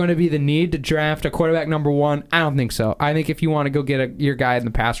 is there going to be the need to draft a quarterback number 1? I don't think so. I think if you want to go get your guy in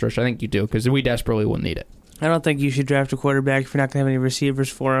the pass rush, I think you do, because we desperately will need it. I don't think you should draft a quarterback if you're not going to have any receivers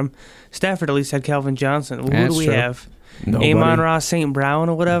for him. Stafford at least had Calvin Johnson. Who do we have? Nobody. Amon-Ra St. Brown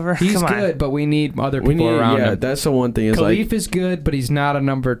or whatever? He's good, but we need other people around him. Yeah, that's the one thing. Khalif is good, but he's not a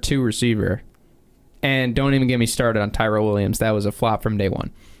number 2 receiver. And don't even get me started on Tyrell Williams. That was a flop from day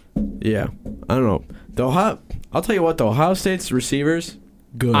one. Yeah. I don't know. I'll tell you what, the Ohio State's receivers...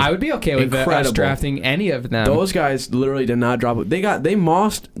 Good. I would be okay with us drafting any of them. Those guys literally did not drop. They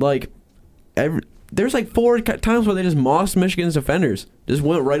mossed there's 4 times where they just mossed Michigan's defenders. Just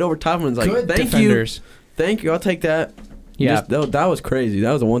went right over top of them and good defenders. Thank you. I'll take that. Yeah, that was crazy.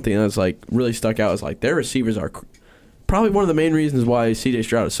 That was the one thing that was really stuck out. Was their receivers are probably one of the main reasons why C.J.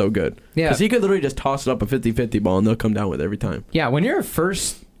 Stroud is so good. Yeah, because he could literally just toss it up a 50-50 ball and they'll come down with it every time. Yeah, when you're a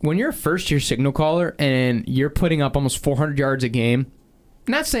first-year signal caller and you're putting up almost 400 yards a game.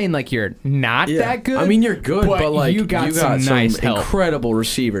 Not saying you're not that good. You're good, but you got some nice help. Incredible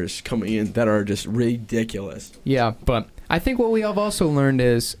receivers coming in that are just ridiculous. Yeah, but I think what we have also learned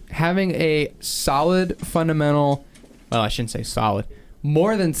is having a solid fundamental, well, I shouldn't say solid,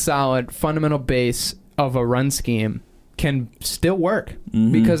 more than solid fundamental base of a run scheme can still work.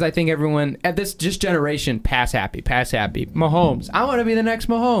 Mm-hmm. Because I think everyone at this generation, pass happy. Mahomes. I want to be the next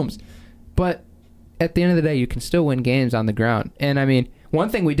Mahomes. But at the end of the day, you can still win games on the ground. And one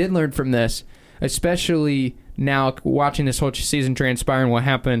thing we did learn from this, especially now watching this whole season transpire and what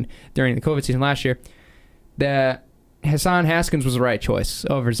happened during the COVID season last year, that Hassan Haskins was the right choice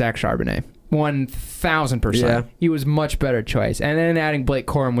over Zach Charbonnet. 1,000%. Yeah. He was much better choice. And then adding Blake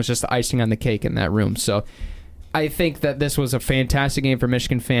Corum was just the icing on the cake in that room. So I think that this was a fantastic game for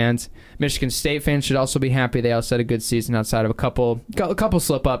Michigan fans. Michigan State fans should also be happy. They also had a good season outside of a couple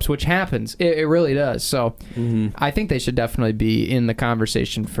slip-ups, which happens. It really does. So I think they should definitely be in the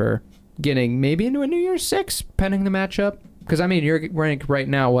conversation for getting maybe into a New Year's 6, pending the matchup. Because, I mean, you're ranked right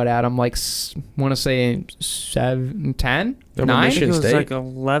now, what, Adam? Like, want to say 7, 10? 9? I think it was like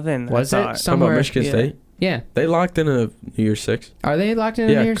 11. Was it? Somewhere about Michigan State? Yeah. They locked in a New Year's 6. Are they locked in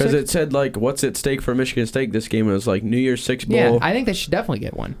a New Year's 6? Yeah, because it said, like, what's at stake for Michigan State this game. It was, like, New Year's 6 bowl. Yeah, I think they should definitely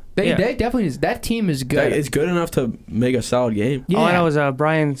get one. They definitely, that team is good. It's good enough to make a solid game. Yeah. All I know is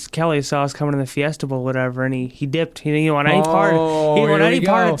Brian Kelly saw us coming in the Fiesta Bowl, whatever, and he dipped. He didn't want any part. He didn't want any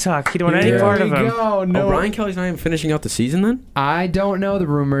part of Tuck. He didn't want any part of him. No. Brian Kelly's not even finishing out the season then? I don't know the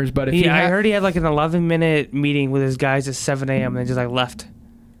rumors, but if I heard he had like an 11-minute meeting with his guys at 7 a.m. and then just like left.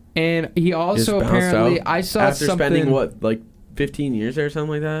 And he also apparently, I saw after something. After spending, what, like 15 years there or something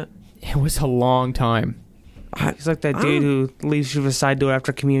like that? It was a long time. He's like that dude who leaves through the side door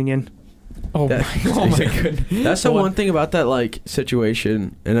after communion. Oh my goodness. That's the one thing about that, like,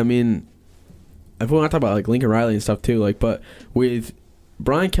 situation. And I mean, if we want to talk about, like, Lincoln Riley and stuff too, like, but with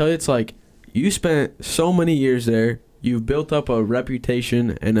Brian Kelly, it's like, you spent so many years there. You've built up a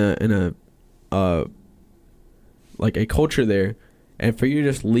reputation and a culture there. And for you to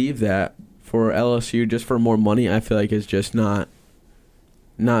just leave that for LSU just for more money, I feel like is just not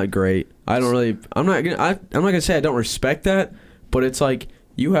great. I'm not gonna say I don't respect that, but it's like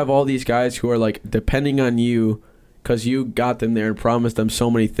you have all these guys who are like depending on you because you got them there and promised them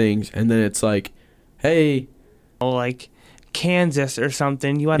so many things, and then it's like, hey, like Kansas or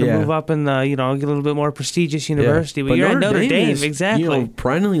something, you want to move up in the, get a little bit more prestigious university, but you're at Notre Dame, exactly.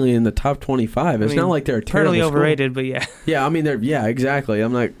 Perennially in the top 25. It's not like they're a terrible school. Overrated, but yeah. Yeah, I mean exactly.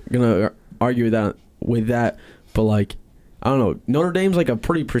 I'm not gonna argue with that, but like, I don't know. Notre Dame's like a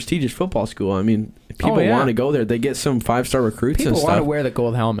pretty prestigious football school. I mean, if people want to go there, they get some 5-star recruits and stuff. People want to wear the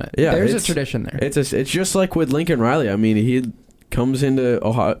gold helmet. Yeah, there's a tradition there. It's just like with Lincoln Riley. I mean, he comes into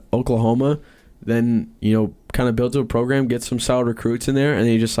Oklahoma, then kind of builds a program, gets some solid recruits in there, and then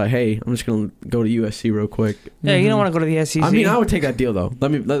you're just like, hey, I'm just gonna go to USC real quick. Yeah, you don't want to go to the SEC. I mean, I would take that deal though.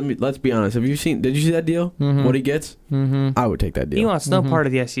 Let's be honest. Did you see that deal? What he gets? I would take that deal. He wants no part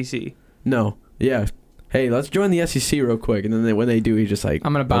of the SEC. No. Yeah. Hey, let's join the SEC real quick, and then when they do, he's just like,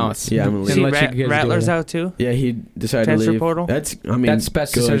 I'm gonna bounce. I'm gonna leave. Rattler's out too. Yeah, he decided to leave. Transfer portal. That's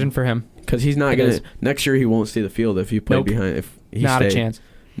best decision for him because he's not gonna. Next year, he won't see the field if he played behind. If he not stayed. A chance.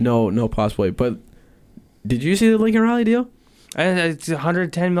 No possibility. But did you see the Lincoln Riley deal? It's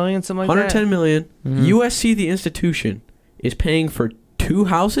 $110 million, something like that. $110 million. USC, the institution, is paying for 2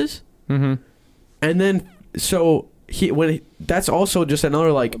 houses, and then that's also just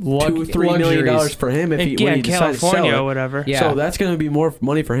another like $2-3 million for him when he decides to sell or whatever. Yeah. So that's going to be more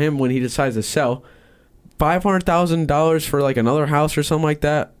money for him when he decides to sell. $500,000 for like another house or something like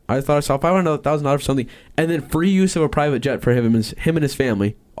that. I thought I saw $500,000 for something, and then free use of a private jet for him and his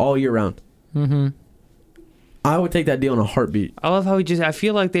family all year round. I would take that deal in a heartbeat. I love how I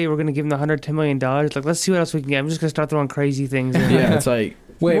feel like they were going to give him the $110 million. Like, let's see what else we can get. I'm just going to start throwing crazy things in. Yeah, it's like,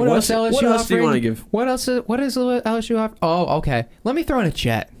 wait, what's LSU what else do you want to give? What is LSU offering? Oh, okay. Let me throw in a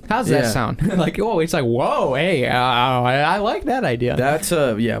jet. How's that sound? Like, it's like, whoa, hey, I like that idea. That's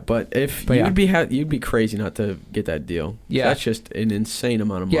but you'd be crazy not to get that deal. Yeah, that's just an insane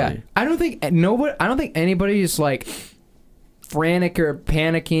amount of money. Yeah, I don't think anybody is like frantic or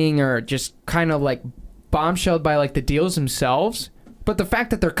panicking or just kind of like bombshelled by like the deals themselves, but the fact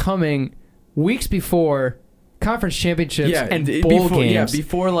that they're coming weeks before conference championships and bowl games. Yeah,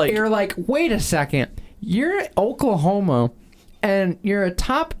 before like you're like, wait a second, you're Oklahoma, and you're a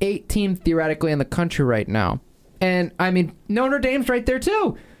top 8 team theoretically in the country right now, and I mean Notre Dame's right there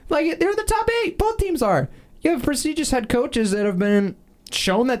too. Like they're the top 8. Both teams are. You have prestigious head coaches that have been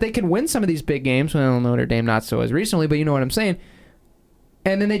shown that they can win some of these big games. Well, Notre Dame not so as recently, but you know what I'm saying.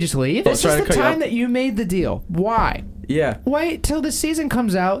 And then they just leave? This is the time that you made the deal. Why? Yeah. Wait till the season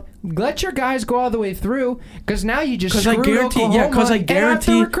comes out. Let your guys go all the way through, because now you just screwed Oklahoma. Yeah, because I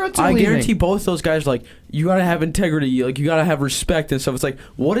guarantee both those guys, like, you got to have integrity. Like, you got to have respect and stuff. It's like,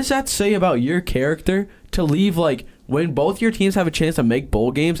 what does that say about your character to leave, like, when both your teams have a chance to make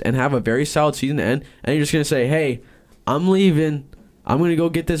bowl games and have a very solid season to end, and you're just going to say, hey, I'm leaving. I'm going to go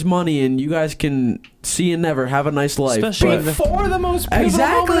get this money, and you guys can see you never. Have a nice life. Especially before the most pivotal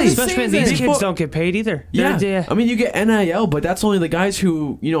moment of the Especially when these kids don't get paid either. Yeah. I mean, you get NIL, but that's only the guys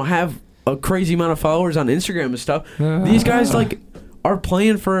who, have a crazy amount of followers on Instagram and stuff. These guys, like, are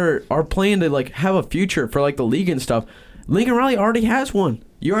playing to like have a future for like the league and stuff. Lincoln Riley already has one.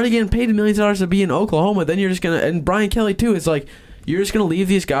 You're already getting paid millions of dollars to be in Oklahoma. Then you're just gonna, and Brian Kelly too. It's like you're just gonna leave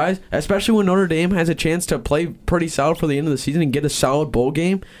these guys, especially when Notre Dame has a chance to play pretty solid for the end of the season and get a solid bowl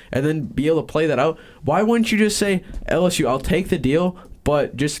game, and then be able to play that out. Why wouldn't you just say, LSU, I'll take the deal,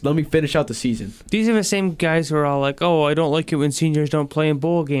 but just let me finish out the season? These are the same guys who are all like, oh, I don't like it when seniors don't play in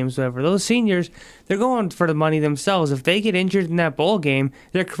bowl games, whatever. Those seniors, they're going for the money themselves. If they get injured in that bowl game,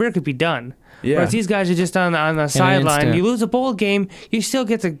 their career could be done. Yeah. Whereas these guys are just on the sideline. You lose a bowl game, you still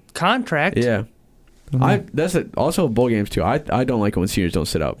get the contract. Yeah. Mm-hmm. Also bowl games too. I don't like it when seniors don't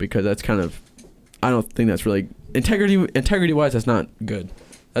sit out, because that's kind of, I don't think that's really integrity wise. That's not good.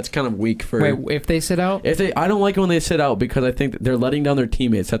 That's kind of weak for. Wait, if they sit out? I don't like it when they sit out, because I think that they're letting down their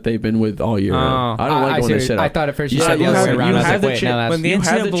teammates that they've been with all year. I don't like it when they sit out. I thought at first you said the other way around. I was like, wait, no, when the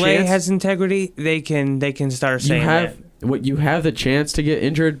NCAA has integrity, they can start saying that. You have the chance to get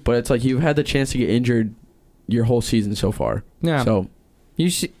injured, but it's like you've had the chance to get injured your whole season so far. Yeah. So you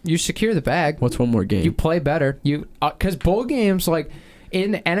secure the bag. What's one more game? You play better. Because bowl games, like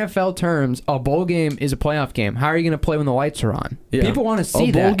in NFL terms, a bowl game is a playoff game. How are you going to play when the lights are on? Yeah. People want to see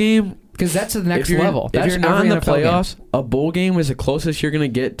that. A bowl game, because that's the next level. If you're not in the playoffs, a bowl game is the closest you're going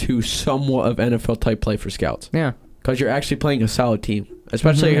to get to somewhat of NFL type play for scouts. Yeah. Because you're actually playing a solid team.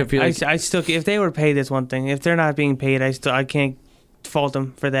 Especially if you're I still, if they were paid, is one thing. If they're not being paid, I can't fault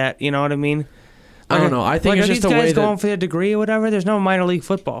them for that. You know what I mean? I don't know. I think it's just a way that... Are these guys going for their degree or whatever? There's no minor league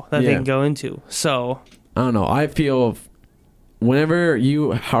football that they can go into. So... I don't know. I feel whenever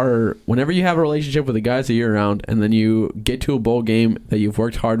you have a relationship with the guys that you're around, and then you get to a bowl game that you've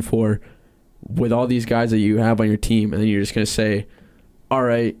worked hard for with all these guys that you have on your team, and then you're just going to say, all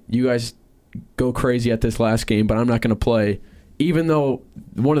right, you guys go crazy at this last game, but I'm not going to play. Even though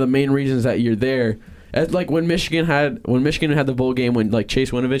one of the main reasons that you're there, like when Michigan had the bowl game, when like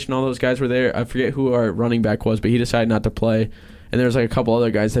Chase Winovich and all those guys were there, I forget who our running back was, but he decided not to play, and there was like a couple other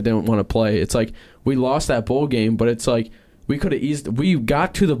guys that didn't want to play. It's like we lost that bowl game, but it's like we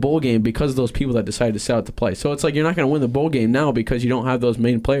got to the bowl game because of those people that decided to sit out to play. So it's like you're not going to win the bowl game now because you don't have those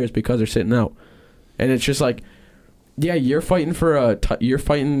main players because they're sitting out, and it's just like, yeah, you're fighting for a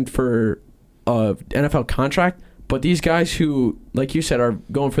NFL contract. But these guys who, like you said, are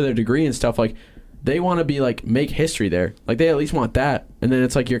going for their degree and stuff, like they want to be like make history there. Like they at least want that, and then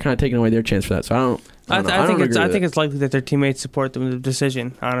it's like you're kind of taking away their chance for that. So I think it's likely that their teammates support them in the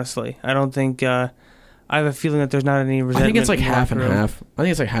decision. Honestly, I don't think. I have a feeling that there's not any resentment. I think it's like half and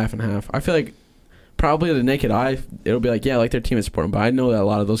half. I feel like probably to the naked eye, it'll be like, yeah, like their teammates support them. But I know that a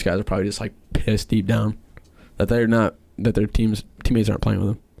lot of those guys are probably just like pissed deep down that their teammates aren't playing with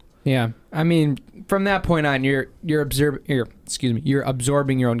them. Yeah, I mean, from that point on, you're absorbing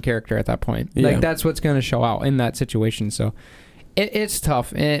your own character at that point. Yeah. Like that's what's going to show out in that situation. So it's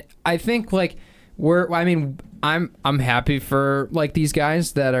tough. And I think like I'm happy for like these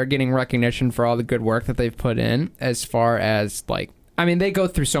guys that are getting recognition for all the good work that they've put in. As far as like, I mean, they go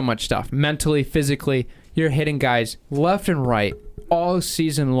through so much stuff mentally, physically. You're hitting guys left and right all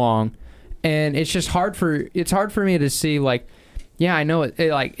season long, and it's just hard for me to see like. Yeah, I know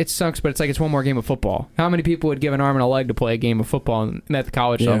it sucks, but it's like it's one more game of football. How many people would give an arm and a leg to play a game of football at the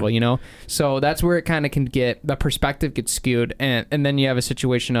college level, you know? So that's where it kind of can get, the perspective gets skewed, and then you have a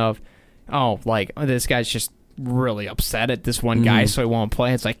situation of, this guy's just really upset at this one guy, so he won't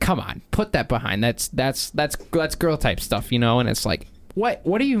play. It's like, come on, put that behind. That's girl type stuff, you know? And it's like, what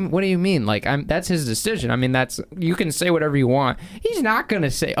do you mean? Like, that's his decision. I mean, you can say whatever you want. He's not gonna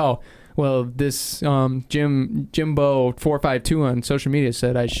say, oh, well, this Jimbo 452 on social media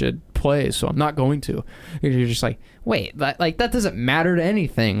said I should play, so I'm not going to. You're just like, wait, that doesn't matter to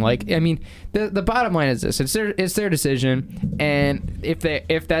anything. Like, I mean, the bottom line is this: it's their decision, and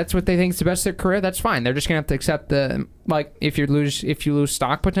if that's what they think is the best for their career, that's fine. They're just gonna have to accept if you lose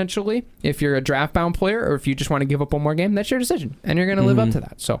stock potentially, if you're a draft bound player, or if you just want to give up one more game, that's your decision, and you're gonna live up to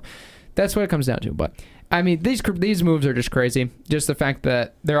that. So that's what it comes down to. But I mean, these moves are just crazy. Just the fact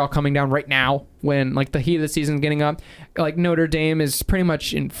that they're all coming down right now when like the heat of the season's getting up. Like Notre Dame is pretty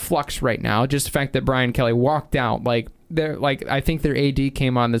much in flux right now. Just the fact that Brian Kelly walked out. I think their AD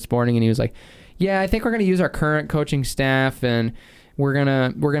came on this morning and he was like, "Yeah, I think we're gonna use our current coaching staff and we're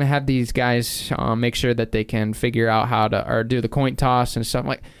gonna have these guys make sure that they can figure out how to or do the coin toss and stuff."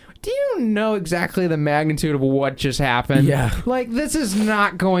 Like, do you know exactly the magnitude of what just happened? Yeah. Like, this is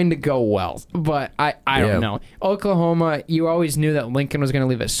not going to go well. But I don't know. Oklahoma, you always knew that Lincoln was going to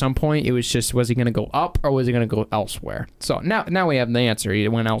leave at some point. It was just, was he going to go up or was he going to go elsewhere? So now we have the answer. He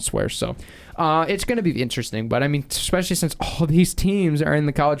went elsewhere. So it's going to be interesting. But, I mean, especially since all these teams are in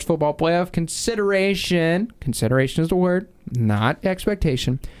the college football playoff, consideration is the word. not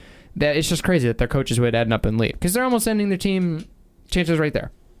expectation, that it's just crazy that their coaches would end up and leave because they're almost ending their team chances right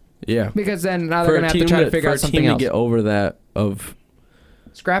there. Yeah. Because then now they're going to have to try to figure out something else. For a team to get over that of...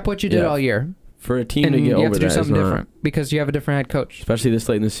 Scrap what you did all year. For a team to get over that, you have to do something different because you have a different head coach. Especially this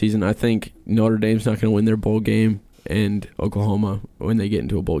late in the season. I think Notre Dame's not going to win their bowl game, and Oklahoma, when they get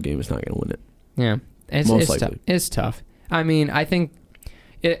into a bowl game, is not going to win it. Yeah. It's tough. It's tough. I mean, I think...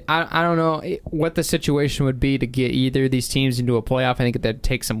 I don't know what the situation would be to get either of these teams into a playoff. I think that'd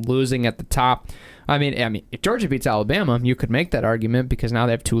take some losing at the top. I mean, if Georgia beats Alabama, you could make that argument because now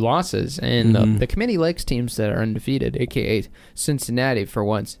they have 2 losses, and the committee likes teams that are undefeated, aka Cincinnati for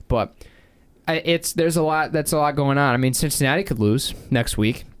once. But there's a lot going on. I mean, Cincinnati could lose next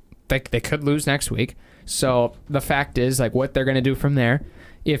week. They could lose next week. So the fact is, like, what they're going to do from there.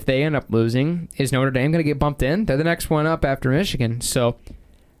 If they end up losing, is Notre Dame going to get bumped in? They're the next one up after Michigan. So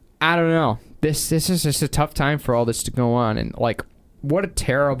I don't know. This is just a tough time for all this to go on, and like, what a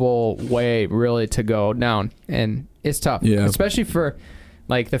terrible way really to go down. And it's tough, especially for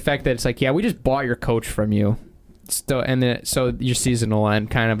like the fact that it's like, we just bought your coach from you, still, and then so your season will end,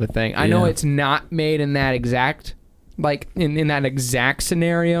 kind of a thing. I know it's not made in that exact, like in that exact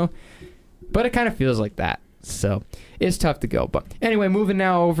scenario, but it kind of feels like that. So it's tough to go. But anyway, moving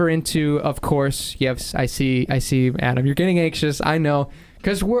now over into, of course, yes, I see, Adam, you're getting anxious. I know.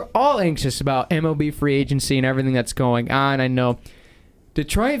 Because we're all anxious about MLB free agency and everything that's going on. I know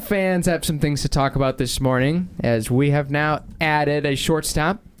Detroit fans have some things to talk about this morning, as we have now added a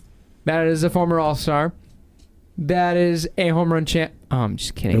shortstop. That is a former All-Star. That is a home run champ. Oh, I'm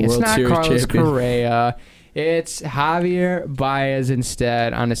just kidding. It's not Carlos Correa. It's Javier Baez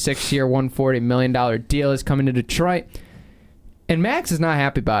instead on a 6-year, $140 million deal. Is coming to Detroit. And Max is not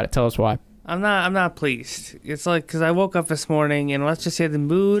happy about it. Tell us why. I'm not pleased. It's like, because I woke up this morning and let's just say the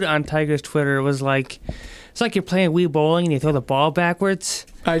mood on Tiger's Twitter was like, it's like you're playing Wii bowling and you throw the ball backwards.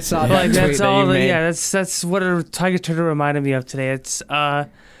 I saw that. Like that's that all. You made. That's what Tiger's Twitter reminded me of today. It's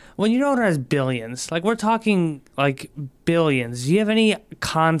when your owner has billions, like we're talking like billions. Do you have any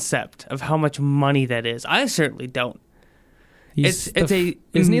concept of how much money that is? I certainly don't. Isn't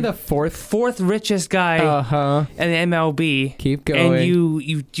he the fourth richest guy in the MLB? Keep going. And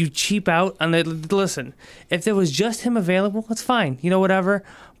you cheap out on the. Listen, if there was just him available, that's fine. Whatever.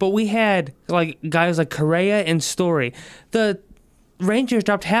 But we had like guys like Correa and Story. The Rangers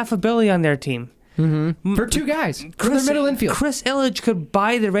dropped $500 million on their team. Mm-hmm. For 2 guys. For their middle infield. Chris Illich could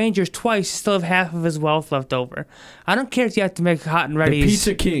buy the Rangers twice, still have half of his wealth left over. I don't care if you have to make hot and ready. The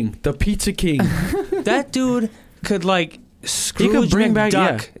Pizza King. That dude could like. Scrooge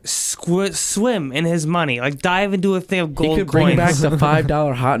McDuck swim in his money, like dive into a thing of gold coins. He could bring back the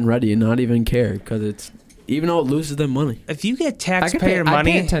 $5 hot and ready and not even care because it's even though it loses them money. If you get taxpayer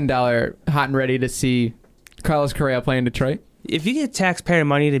money, I pay $10 hot and ready to see Carlos Correa play in Detroit. If you get taxpayer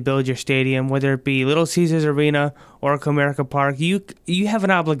money to build your stadium, whether it be Little Caesars Arena or Comerica Park, you have an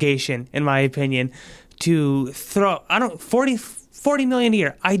obligation, in my opinion, to throw $40 million a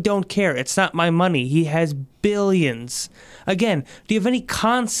year. I don't care. It's not my money. He has billions. Again, do you have any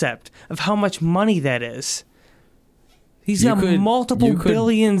concept of how much money that is? He's got multiple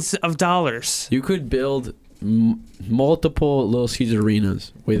billions of dollars. You could build multiple Little Caesar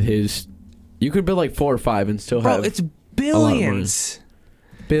arenas with his. You could build like 4 or 5 and still have. It's billions.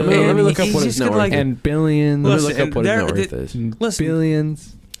 Let me look up what his net worth is. And billions. Let me look up what his net worth is. Listen,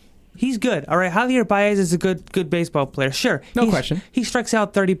 billions. He's good. All right, Javier Baez is a good baseball player. Sure. No question. He strikes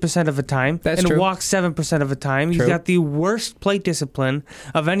out 30% of the time. That's true. And walks 7% of the time. True. He's got the worst plate discipline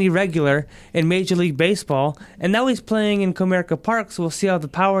of any regular in Major League Baseball. And now he's playing in Comerica Park, so we'll see how the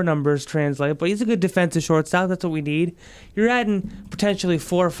power numbers translate. But he's a good defensive shortstop. That's what we need. You're adding potentially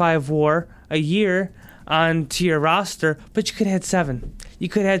 4 or 5 WAR a year onto your roster, but you could have had 7. You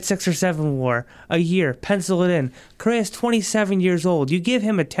could have had 6 or 7 WAR a year. Pencil it in. Correa's 27 years old. You give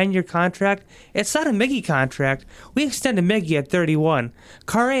him a 10-year contract. It's not a Miggy contract. We extended Miggy at 31.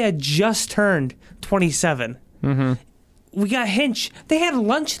 Correa just turned 27. Mm-hmm. We got Hinch. They had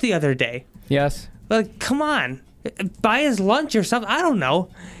lunch the other day. Yes. Like, come on. Buy his lunch or something. I don't know.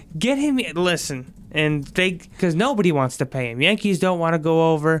 Get him. Listen. And because nobody wants to pay him. Yankees don't want to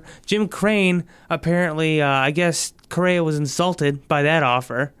go over. Jim Crane, apparently, I guess Correa was insulted by that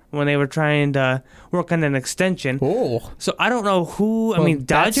offer when they were trying to work on an extension. Oh. So I don't know who. Well, I mean,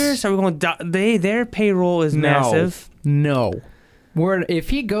 Dodgers? Are we going? Their payroll is massive. No.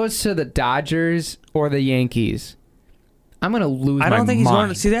 If he goes to the Dodgers or the Yankees, I'm going to lose my mind. I don't think he's going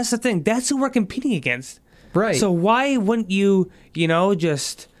to. See, that's the thing. That's who we're competing against. Right. So why wouldn't you,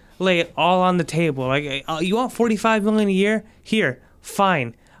 just lay it all on the table? Like, you want $45 million a year? Here,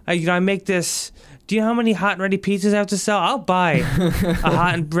 fine. I make this Do you know how many hot and ready pizzas I have to sell? I'll buy a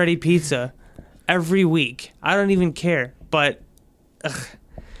hot and ready pizza every week. I don't even care. But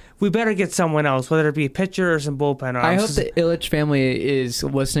we better get someone else, whether it be a pitcher or some bullpen. I hope the Ilitch family is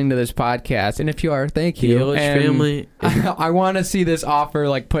listening to this podcast, and if you are, thank you. The Ilitch family. I want to see this offer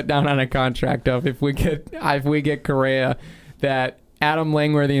like put down on a contract of if we get Correa, that Adam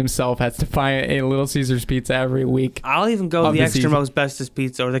Langworthy himself has to buy a Little Caesars pizza every week. I'll even go the extra most bestest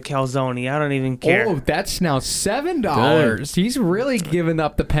pizza or the calzone. I don't even care. Oh, that's now $7. He's really giving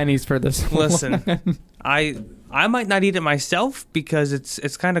up the pennies for this. Listen, I might not eat it myself because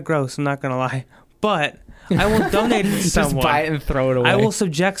it's kind of gross. I'm not gonna lie, but I will donate it to someone. Just buy it and throw it away. I will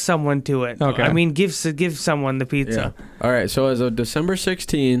subject someone to it. Okay. I mean, give someone the pizza. Yeah. All right. So as of December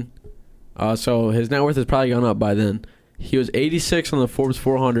 16, so his net worth has probably gone up by then. He was 86 on the Forbes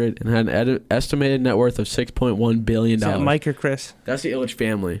 400 and had an estimated net worth of $6.1 billion. Is that Mike or Chris? That's the Ilitch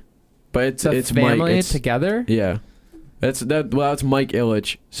family, but it's family Mike. Together. Yeah, that's Mike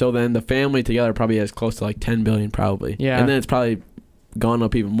Ilitch. So then the family together probably has close to like $10 billion, probably. Yeah, and then it's probably gone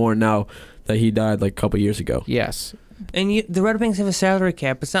up even more now that he died like a couple years ago. Yes. And the Red Wings have a salary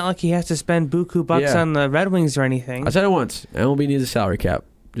cap. It's not like he has to spend buku bucks on the Red Wings or anything. I said it once. MLB needs a salary cap.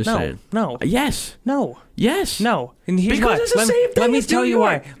 Just saying. No. Yes. No. Yes. No. And here's because why. It's the same thing. Let me tell you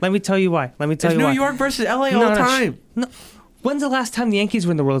why. Let me tell you why. It's New York versus LA all the time. No. When's the last time the Yankees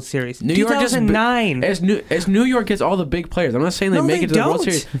were in the World Series? New York 2009. As New York gets all the big players. I'm not saying they make it to the World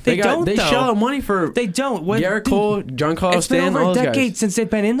Series. They shell out money for. They don't. Garrett Cole, Giancarlo Stanton, all those guys. It's been over a decade since they've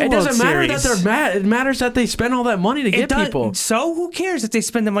been in the World Series. It doesn't matter that they're mad. It matters that they spend all that money to get people. So who cares if they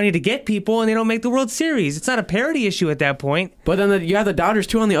spend the money to get people and they don't make the World Series? It's not a parity issue at that point. But then you have the Dodgers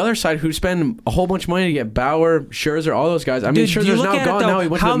too on the other side who spend a whole bunch of money to get Bauer, Scherzer, all those guys. I mean, Scherzer's now gone. Now he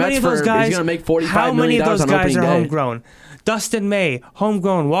went to the Mets for. He's going to make $45 million on opening day. How many of those guys are homegrown? Dustin May,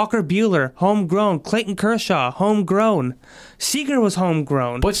 homegrown. Walker Buehler, homegrown. Clayton Kershaw, homegrown. Seager was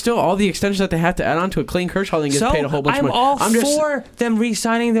homegrown. But still, all the extensions that they have to add on to a Clayton Kershaw then gets paid a whole bunch of money. I'm all for them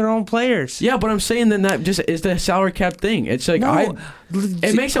re-signing their own players. Yeah, but I'm saying then that just is the salary cap thing. It's like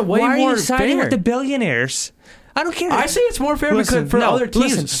it makes it way more fair. Why are you signing with the billionaires? I don't care. I say it's more fair because for other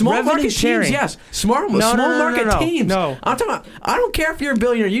teams. Small market teams, yes. Small market teams. No. I'm talking about, I don't care if you're a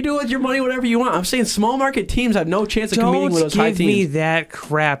billionaire. You do with your money whatever you want. I'm saying small market teams have no chance of competing with those high teams. Don't give me that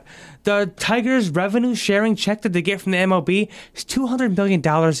crap. The Tigers' revenue sharing check that they get from the MLB is $200 million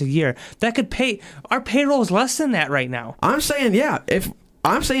a year. That could pay. Our payroll is less than that right now. I'm saying,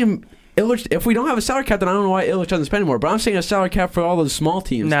 Ilitch, if we don't have a salary cap, then I don't know why Ilitch doesn't spend more. But I'm saying a salary cap for all those small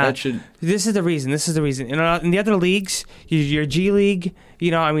teams. This is the reason. In the other leagues, your G League,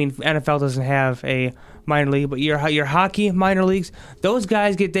 NFL doesn't have a minor league, but your hockey minor leagues, those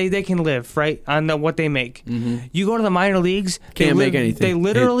guys they can live right on what they make. Mm-hmm. You go to the minor leagues, can't make anything. They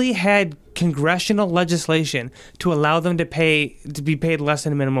literally had congressional legislation to allow them to be paid less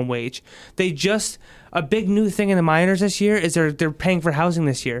than a minimum wage. A big new thing in the minors this year is they're paying for housing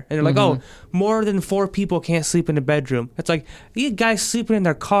this year. And they're like, oh, more than 4 people can't sleep in a bedroom. It's like, you guys sleeping in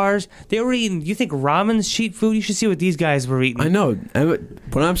their cars. They were eating, you think ramen's cheap food? You should see what these guys were eating. I know.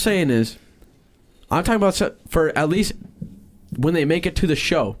 What I'm saying is, I'm talking about for at least when they make it to the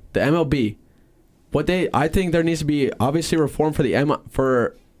show, the MLB, I think there needs to be obviously reform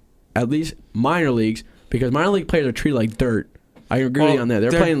for at least minor leagues, because minor league players are treated like dirt. I agree with you on that.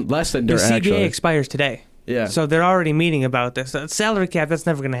 They're playing less than dirt, actually. The CBA expires today. Yeah. So they're already meeting about this. Salary cap, that's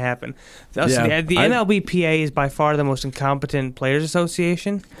never going to happen. The MLBPA is by far the most incompetent players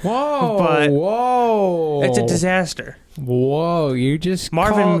association. Whoa. It's a disaster. Whoa, you just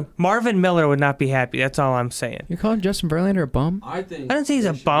Marvin Miller would not be happy. That's all I'm saying. You're calling Justin Verlander a bum? I didn't say he's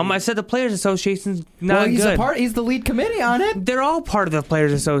a bum. I said the Players Association's not good. He's the lead committee on it. They're all part of the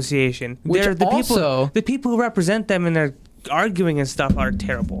Players Association. The people who represent them and they're arguing and stuff are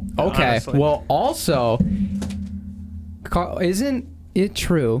terrible. Okay. Honestly. Well, also, isn't it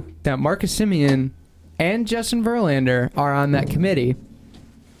true that Marcus Semien and Justin Verlander are on that committee?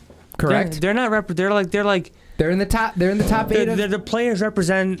 Correct. They're not. They're in the top. They're in the top 8. They're the players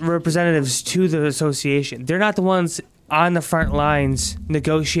representatives to the association. They're not the ones on the front lines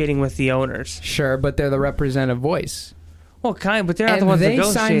negotiating with the owners. Sure, but they're the representative voice. Well, but they're not the ones negotiating.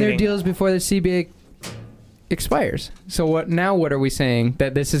 They sign their deals before the CBA expires. So what are we saying?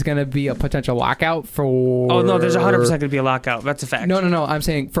 That this is going to be a potential lockout for... Oh, no, there's 100% going to be a lockout. That's a fact. No. I'm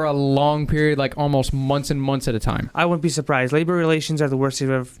saying for a long period, like almost months and months at a time. I wouldn't be surprised. Labor relations are the worst they've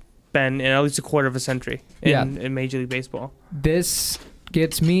ever been in at least a quarter of a century in Major League Baseball. This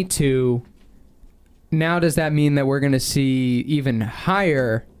gets me to... Now, does that mean that we're going to see even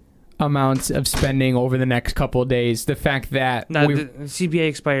higher amounts of spending over the next couple of days. The fact that the CBA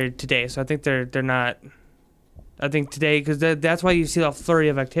expired today, so I think they're not. I think today, because that's why you see a flurry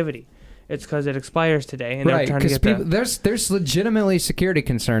of activity. It's because it expires today, and they're trying to get there's legitimately security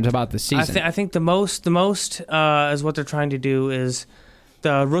concerns about the season. I think the most is what they're trying to do is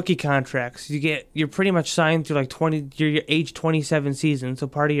the rookie contracts. You're pretty much signed through like your age 27 season, so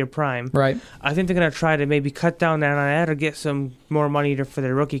part of your prime. Right. I think they're gonna try to maybe cut down on that or get some more money for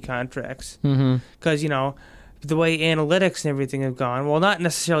their rookie contracts. Because the way analytics and everything have gone. Well, not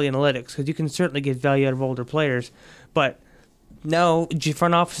necessarily analytics, because you can certainly get value out of older players, but no,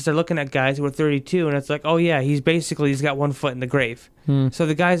 front offices are looking at guys who are 32, and it's like, oh yeah, he's got 1 foot in the grave. So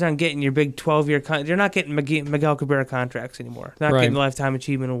the guys aren't getting your big 12-year they're not getting Miguel Cabrera contracts anymore. They're not getting lifetime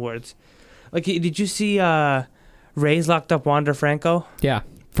achievement awards. Like, did you see Rays locked up Wander Franco? Yeah,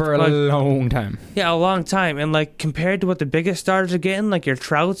 for a long time. Yeah, a long time. And like compared to what the biggest stars are getting, like your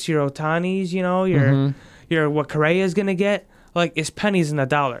Trouts, your Otanis, your what Correa's gonna get, like it's pennies in the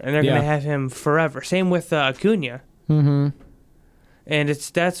dollar, and they're gonna have him forever. Same with Acuna. And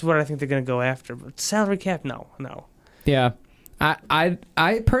that's what I think they're going to go after. But salary cap, no. Yeah.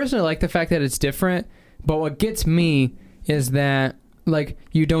 I personally like the fact that it's different, but what gets me is that like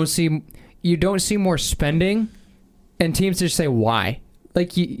you don't see more spending, and teams just say why.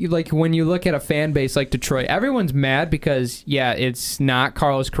 Like when you look at a fan base like Detroit, everyone's mad because it's not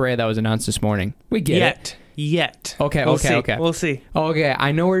Carlos Correa that was announced this morning. We get it. Yet. Okay. We'll see. Okay,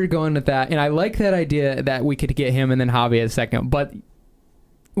 I know where you're going with that, and I like that idea that we could get him and then Javi at second. But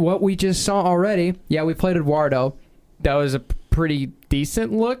what we just saw already, we played Eduardo. That was a pretty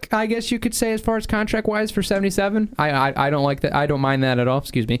decent look, I guess you could say, as far as contract-wise for 77. I don't like that. I don't mind that at all.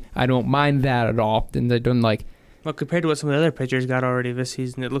 Excuse me. I don't mind that at all. And they don't like. Well, compared to what some of the other pitchers got already this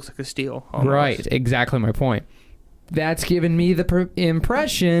season, it looks like a steal. Almost. Right. Exactly my point. That's given me the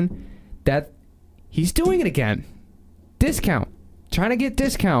impression that he's doing it again. Discount. Trying to get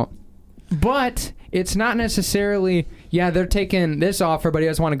discount. But it's not necessarily, they're taking this offer, but he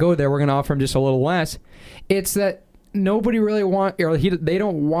doesn't want to go there. We're going to offer him just a little less. It's that nobody really they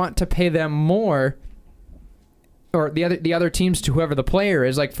don't want to pay them more, or the other teams to whoever the player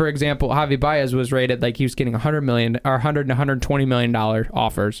is. Like, for example, Javi Baez was rated like he was getting $100 million or $100 to $120 million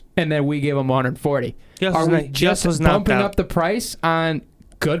offers, and then we gave him 140. Are we just bumping up the price on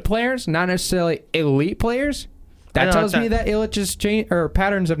good players, not necessarily elite players? That tells me that Illich's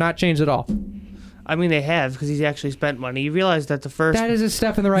patterns have not changed at all. I mean, they have, because he's actually spent money. You realize that that is a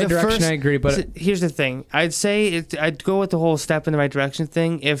step in the right direction. I agree, but here's the thing. I'd say I'd go with the whole step in the right direction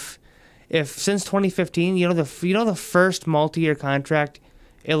thing. If since 2015, the first multi-year contract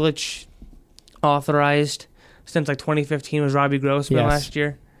Illich authorized since like 2015 was Robbie Grossman last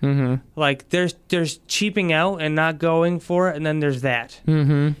year. Like there's cheaping out and not going for it, and then there's that.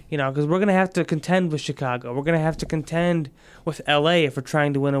 Because we're gonna have to contend with Chicago. We're gonna have to contend with LA if we're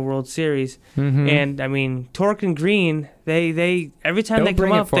trying to win a World Series. And I mean, Torque and Green, they every time they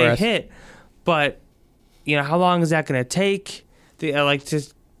come up they hit. But how long is that gonna take? They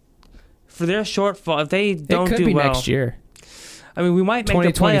for their shortfall if they don't do well. It could be next year. I mean, we might make the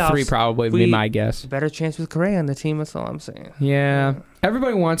playoffs. 2023 probably would be my guess. Better chance with Correa on the team, that's all I'm saying. Yeah.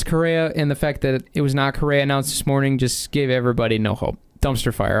 Everybody wants Correa, and the fact that it was not Correa announced this morning just gave everybody no hope.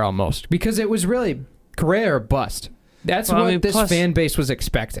 Dumpster fire almost. Because it was really Correa or bust. That's what this fan base was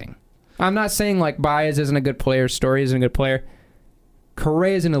expecting. I'm not saying like Baez isn't a good player, Story isn't a good player.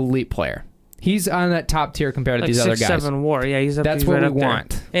 Correa is an elite player. He's on that top tier compared to these other guys. 6'7" WAR, he's up. That's what we want.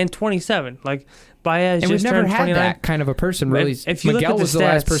 There. And 27, like Baez. And we've never had 29. that kind of a person. Really, Miguel was the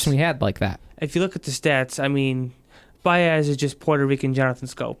last person we had like that. If you look at the stats, I mean, Baez is just Puerto Rican Jonathan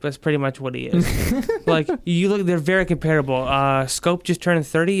Scope. That's pretty much what he is. Like you look, they're very comparable. Scope just turned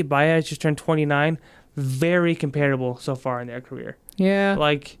 30. Baez just turned 29. Very comparable so far in their career. Yeah.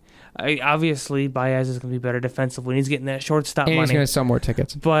 Like. Obviously, Baez is going to be better defensively. He's getting that shortstop money. And he's going to sell more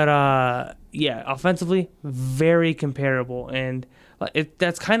tickets. But, offensively, very comparable. And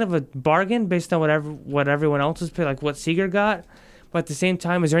that's kind of a bargain based on what everyone else is paid, like what Seager got. But at the same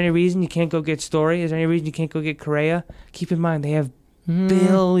time, is there any reason you can't go get Story? Is there any reason you can't go get Correa? Keep in mind, they have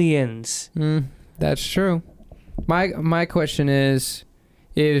billions. That's true. My question is,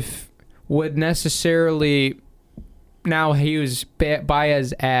 if would necessarily... Now he was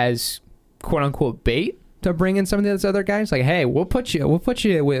Baez as quote unquote bait to bring in some of those other guys. Like, hey, we'll put you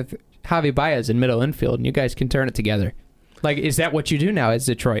with Javi Baez in middle infield, and you guys can turn it together. Like, is that what you do now as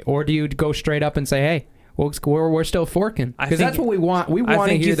Detroit, or do you go straight up and say, hey, we're still forking? Because that's what we want. We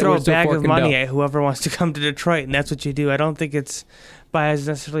want to hear that we're still forking. I think you throw a bag of money at whoever wants to come to Detroit, and that's what you do. I don't think it's Baez is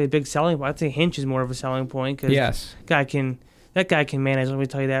necessarily a big selling point. I think Hinch is more of a selling point because guy can That guy can manage. Let me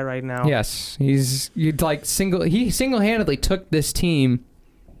tell you that right now. Yes, he single-handedly took this team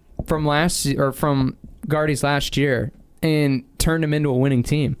from Gardy's last year and turned him into a winning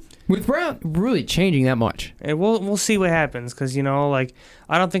team without really changing that much. And we'll see what happens because I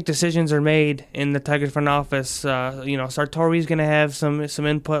don't think decisions are made in the Tigers front office. Sartori's going to have some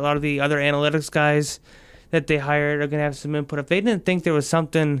input. A lot of the other analytics guys that they hired are going to have some input. If they didn't think there was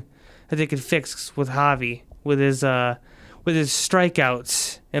something that they could fix with Javi, with his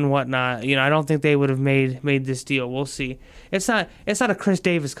strikeouts and whatnot, I don't think they would have made this deal. We'll see. It's not a Chris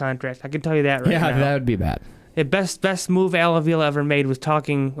Davis contract. I can tell you that right now. Yeah, that would be bad. The best move Al Avila ever made was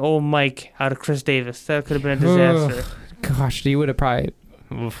talking old Mike out of Chris Davis. That could have been a disaster. Gosh, he would have probably...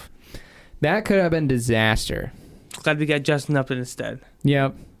 Oof. That could have been disaster. Glad we got Justin Upton instead.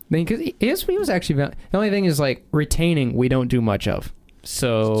 Yep. Because he was actually... The only thing is, retaining, we don't do much of.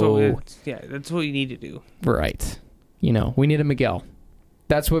 So that's what you need to do. Right. We need a Miguel.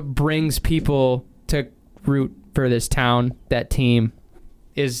 That's what brings people to root for this town, that team,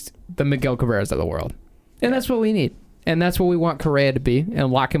 is the Miguel Cabrera's of the world. And that's what we need. And that's what we want Correa to be,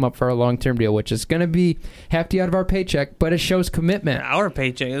 and lock him up for a long-term deal, which is going to be hefty out of our paycheck, but it shows commitment. Our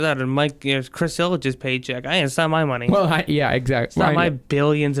paycheck is out of Chris Illich's paycheck. It's not my money. Well, exactly. It's not my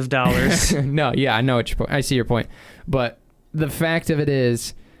billions of dollars. No, yeah, I know what your point. I see your point. But the fact of it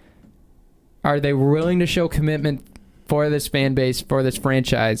is, are they willing to show commitment for this fan base, for this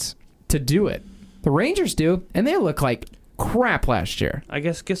franchise, to do it? The Rangers do, and they look like crap last year. I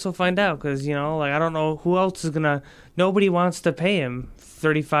guess we'll find out because I don't know who else is gonna. Nobody wants to pay him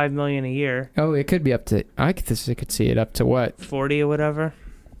 $35 million a year. Oh, it could be up to. I could see it up to what, 40 or whatever.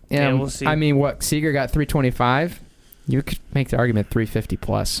 Yeah, we'll see. I mean, what Seager got $325. You could make the argument $350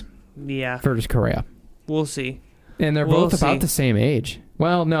 plus. Yeah, for just Correa. We'll see. And they're both about the same age.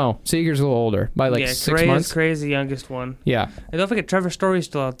 Well, no, Seager's a little older by 6 months. Correa's the youngest one. Yeah. And don't forget Trevor Story's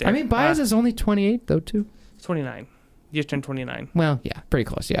still out there. I mean, Baez is only 28 though too. 29. Just turned 29. Well, yeah, pretty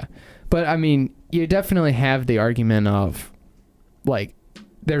close, yeah. But, I mean, you definitely have the argument of,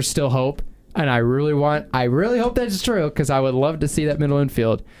 there's still hope. And I really hope that's true because I would love to see that middle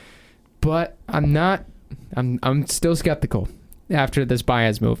infield. But I'm still skeptical after this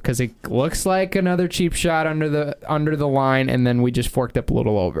Baez move because it looks like another cheap shot under the line, and then we just forked up a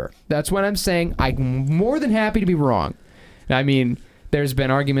little over. That's what I'm saying. I'm more than happy to be wrong. I mean, there's been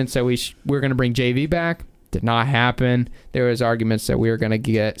arguments that we're going to bring JV back. Did not happen. There was arguments that we were going to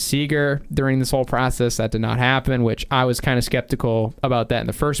get Seager during this whole process. That did not happen, which I was kind of skeptical about that in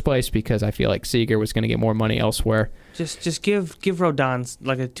the first place because I feel like Seager was going to get more money elsewhere. Just give Rodon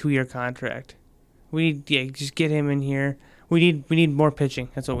a 2-year contract. Just get him in here. We need more pitching.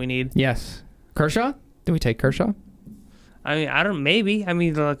 That's what we need. Yes. Kershaw? Did we take Kershaw? I mean, maybe. I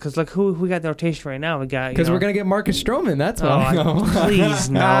mean, because who we got in the rotation right now? We got because we're gonna get Marcus Stroman. That's what I know. Please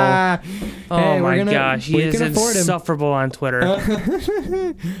no. Oh my gosh, he is insufferable on Twitter.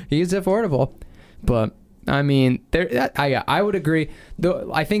 He's affordable, but I mean, I would agree.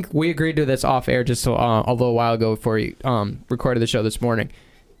 Though I think we agreed to this off air just a little while ago before you recorded the show this morning.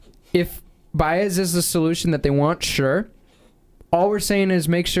 If Baez is the solution that they want, sure. All we're saying is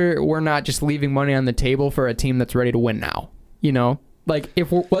make sure we're not just leaving money on the table for a team that's ready to win now.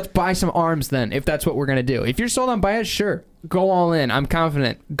 Let's buy some arms then, if that's what we're going to do. If you're sold on Baez, sure. Go all in. I'm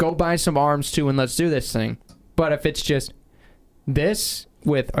confident. Go buy some arms too and let's do this thing. But if it's just this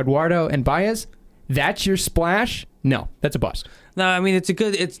with Eduardo and Baez, that's your splash? No, that's a bust. No, I mean, it's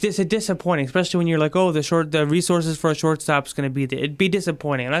a disappointing, especially when you're like, the resources for a shortstop is going to be there. It'd be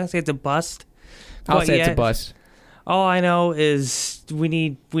disappointing. I'm not going to say it's a bust. I'll say it's a bust. All I know is we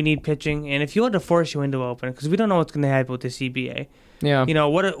need pitching, and if you had to force your window open, because we don't know what's going to happen with the CBA. Yeah.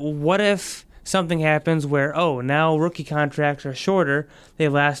 What if something happens where now rookie contracts are shorter, they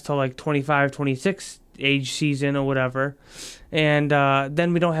last till 25, 26 age season or whatever, and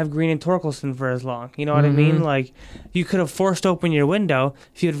then we don't have Green and Torkelson for as long. You know what I mean? You could have forced open your window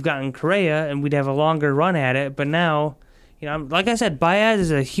if you'd have gotten Correa, and we'd have a longer run at it. But now. Like I said, Baez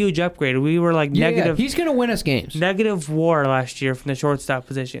is a huge upgrade. We were negative. He's going to win us games. Negative WAR last year from the shortstop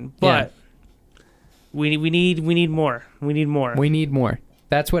position, but we need more. We need more. We need more.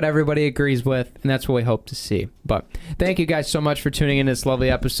 That's what everybody agrees with, and that's what we hope to see. But thank you guys so much for tuning in to this lovely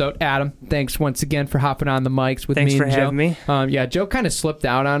episode. Adam, thanks once again for hopping on the mics with me and Joe. Thanks for having me. Joe kind of slipped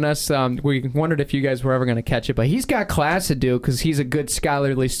out on us. We wondered if you guys were ever going to catch it, but he's got class to do because he's a good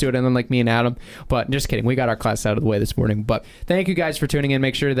scholarly student unlike me and Adam. But just kidding. We got our class out of the way this morning. But thank you guys for tuning in.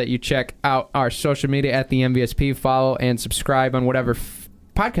 Make sure that you check out our social media at the MVSP. Follow and subscribe on whatever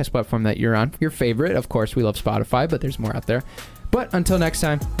podcast platform that you're on. Your favorite. Of course, we love Spotify, but there's more out there. But until next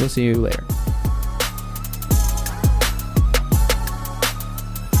time, we'll see you later.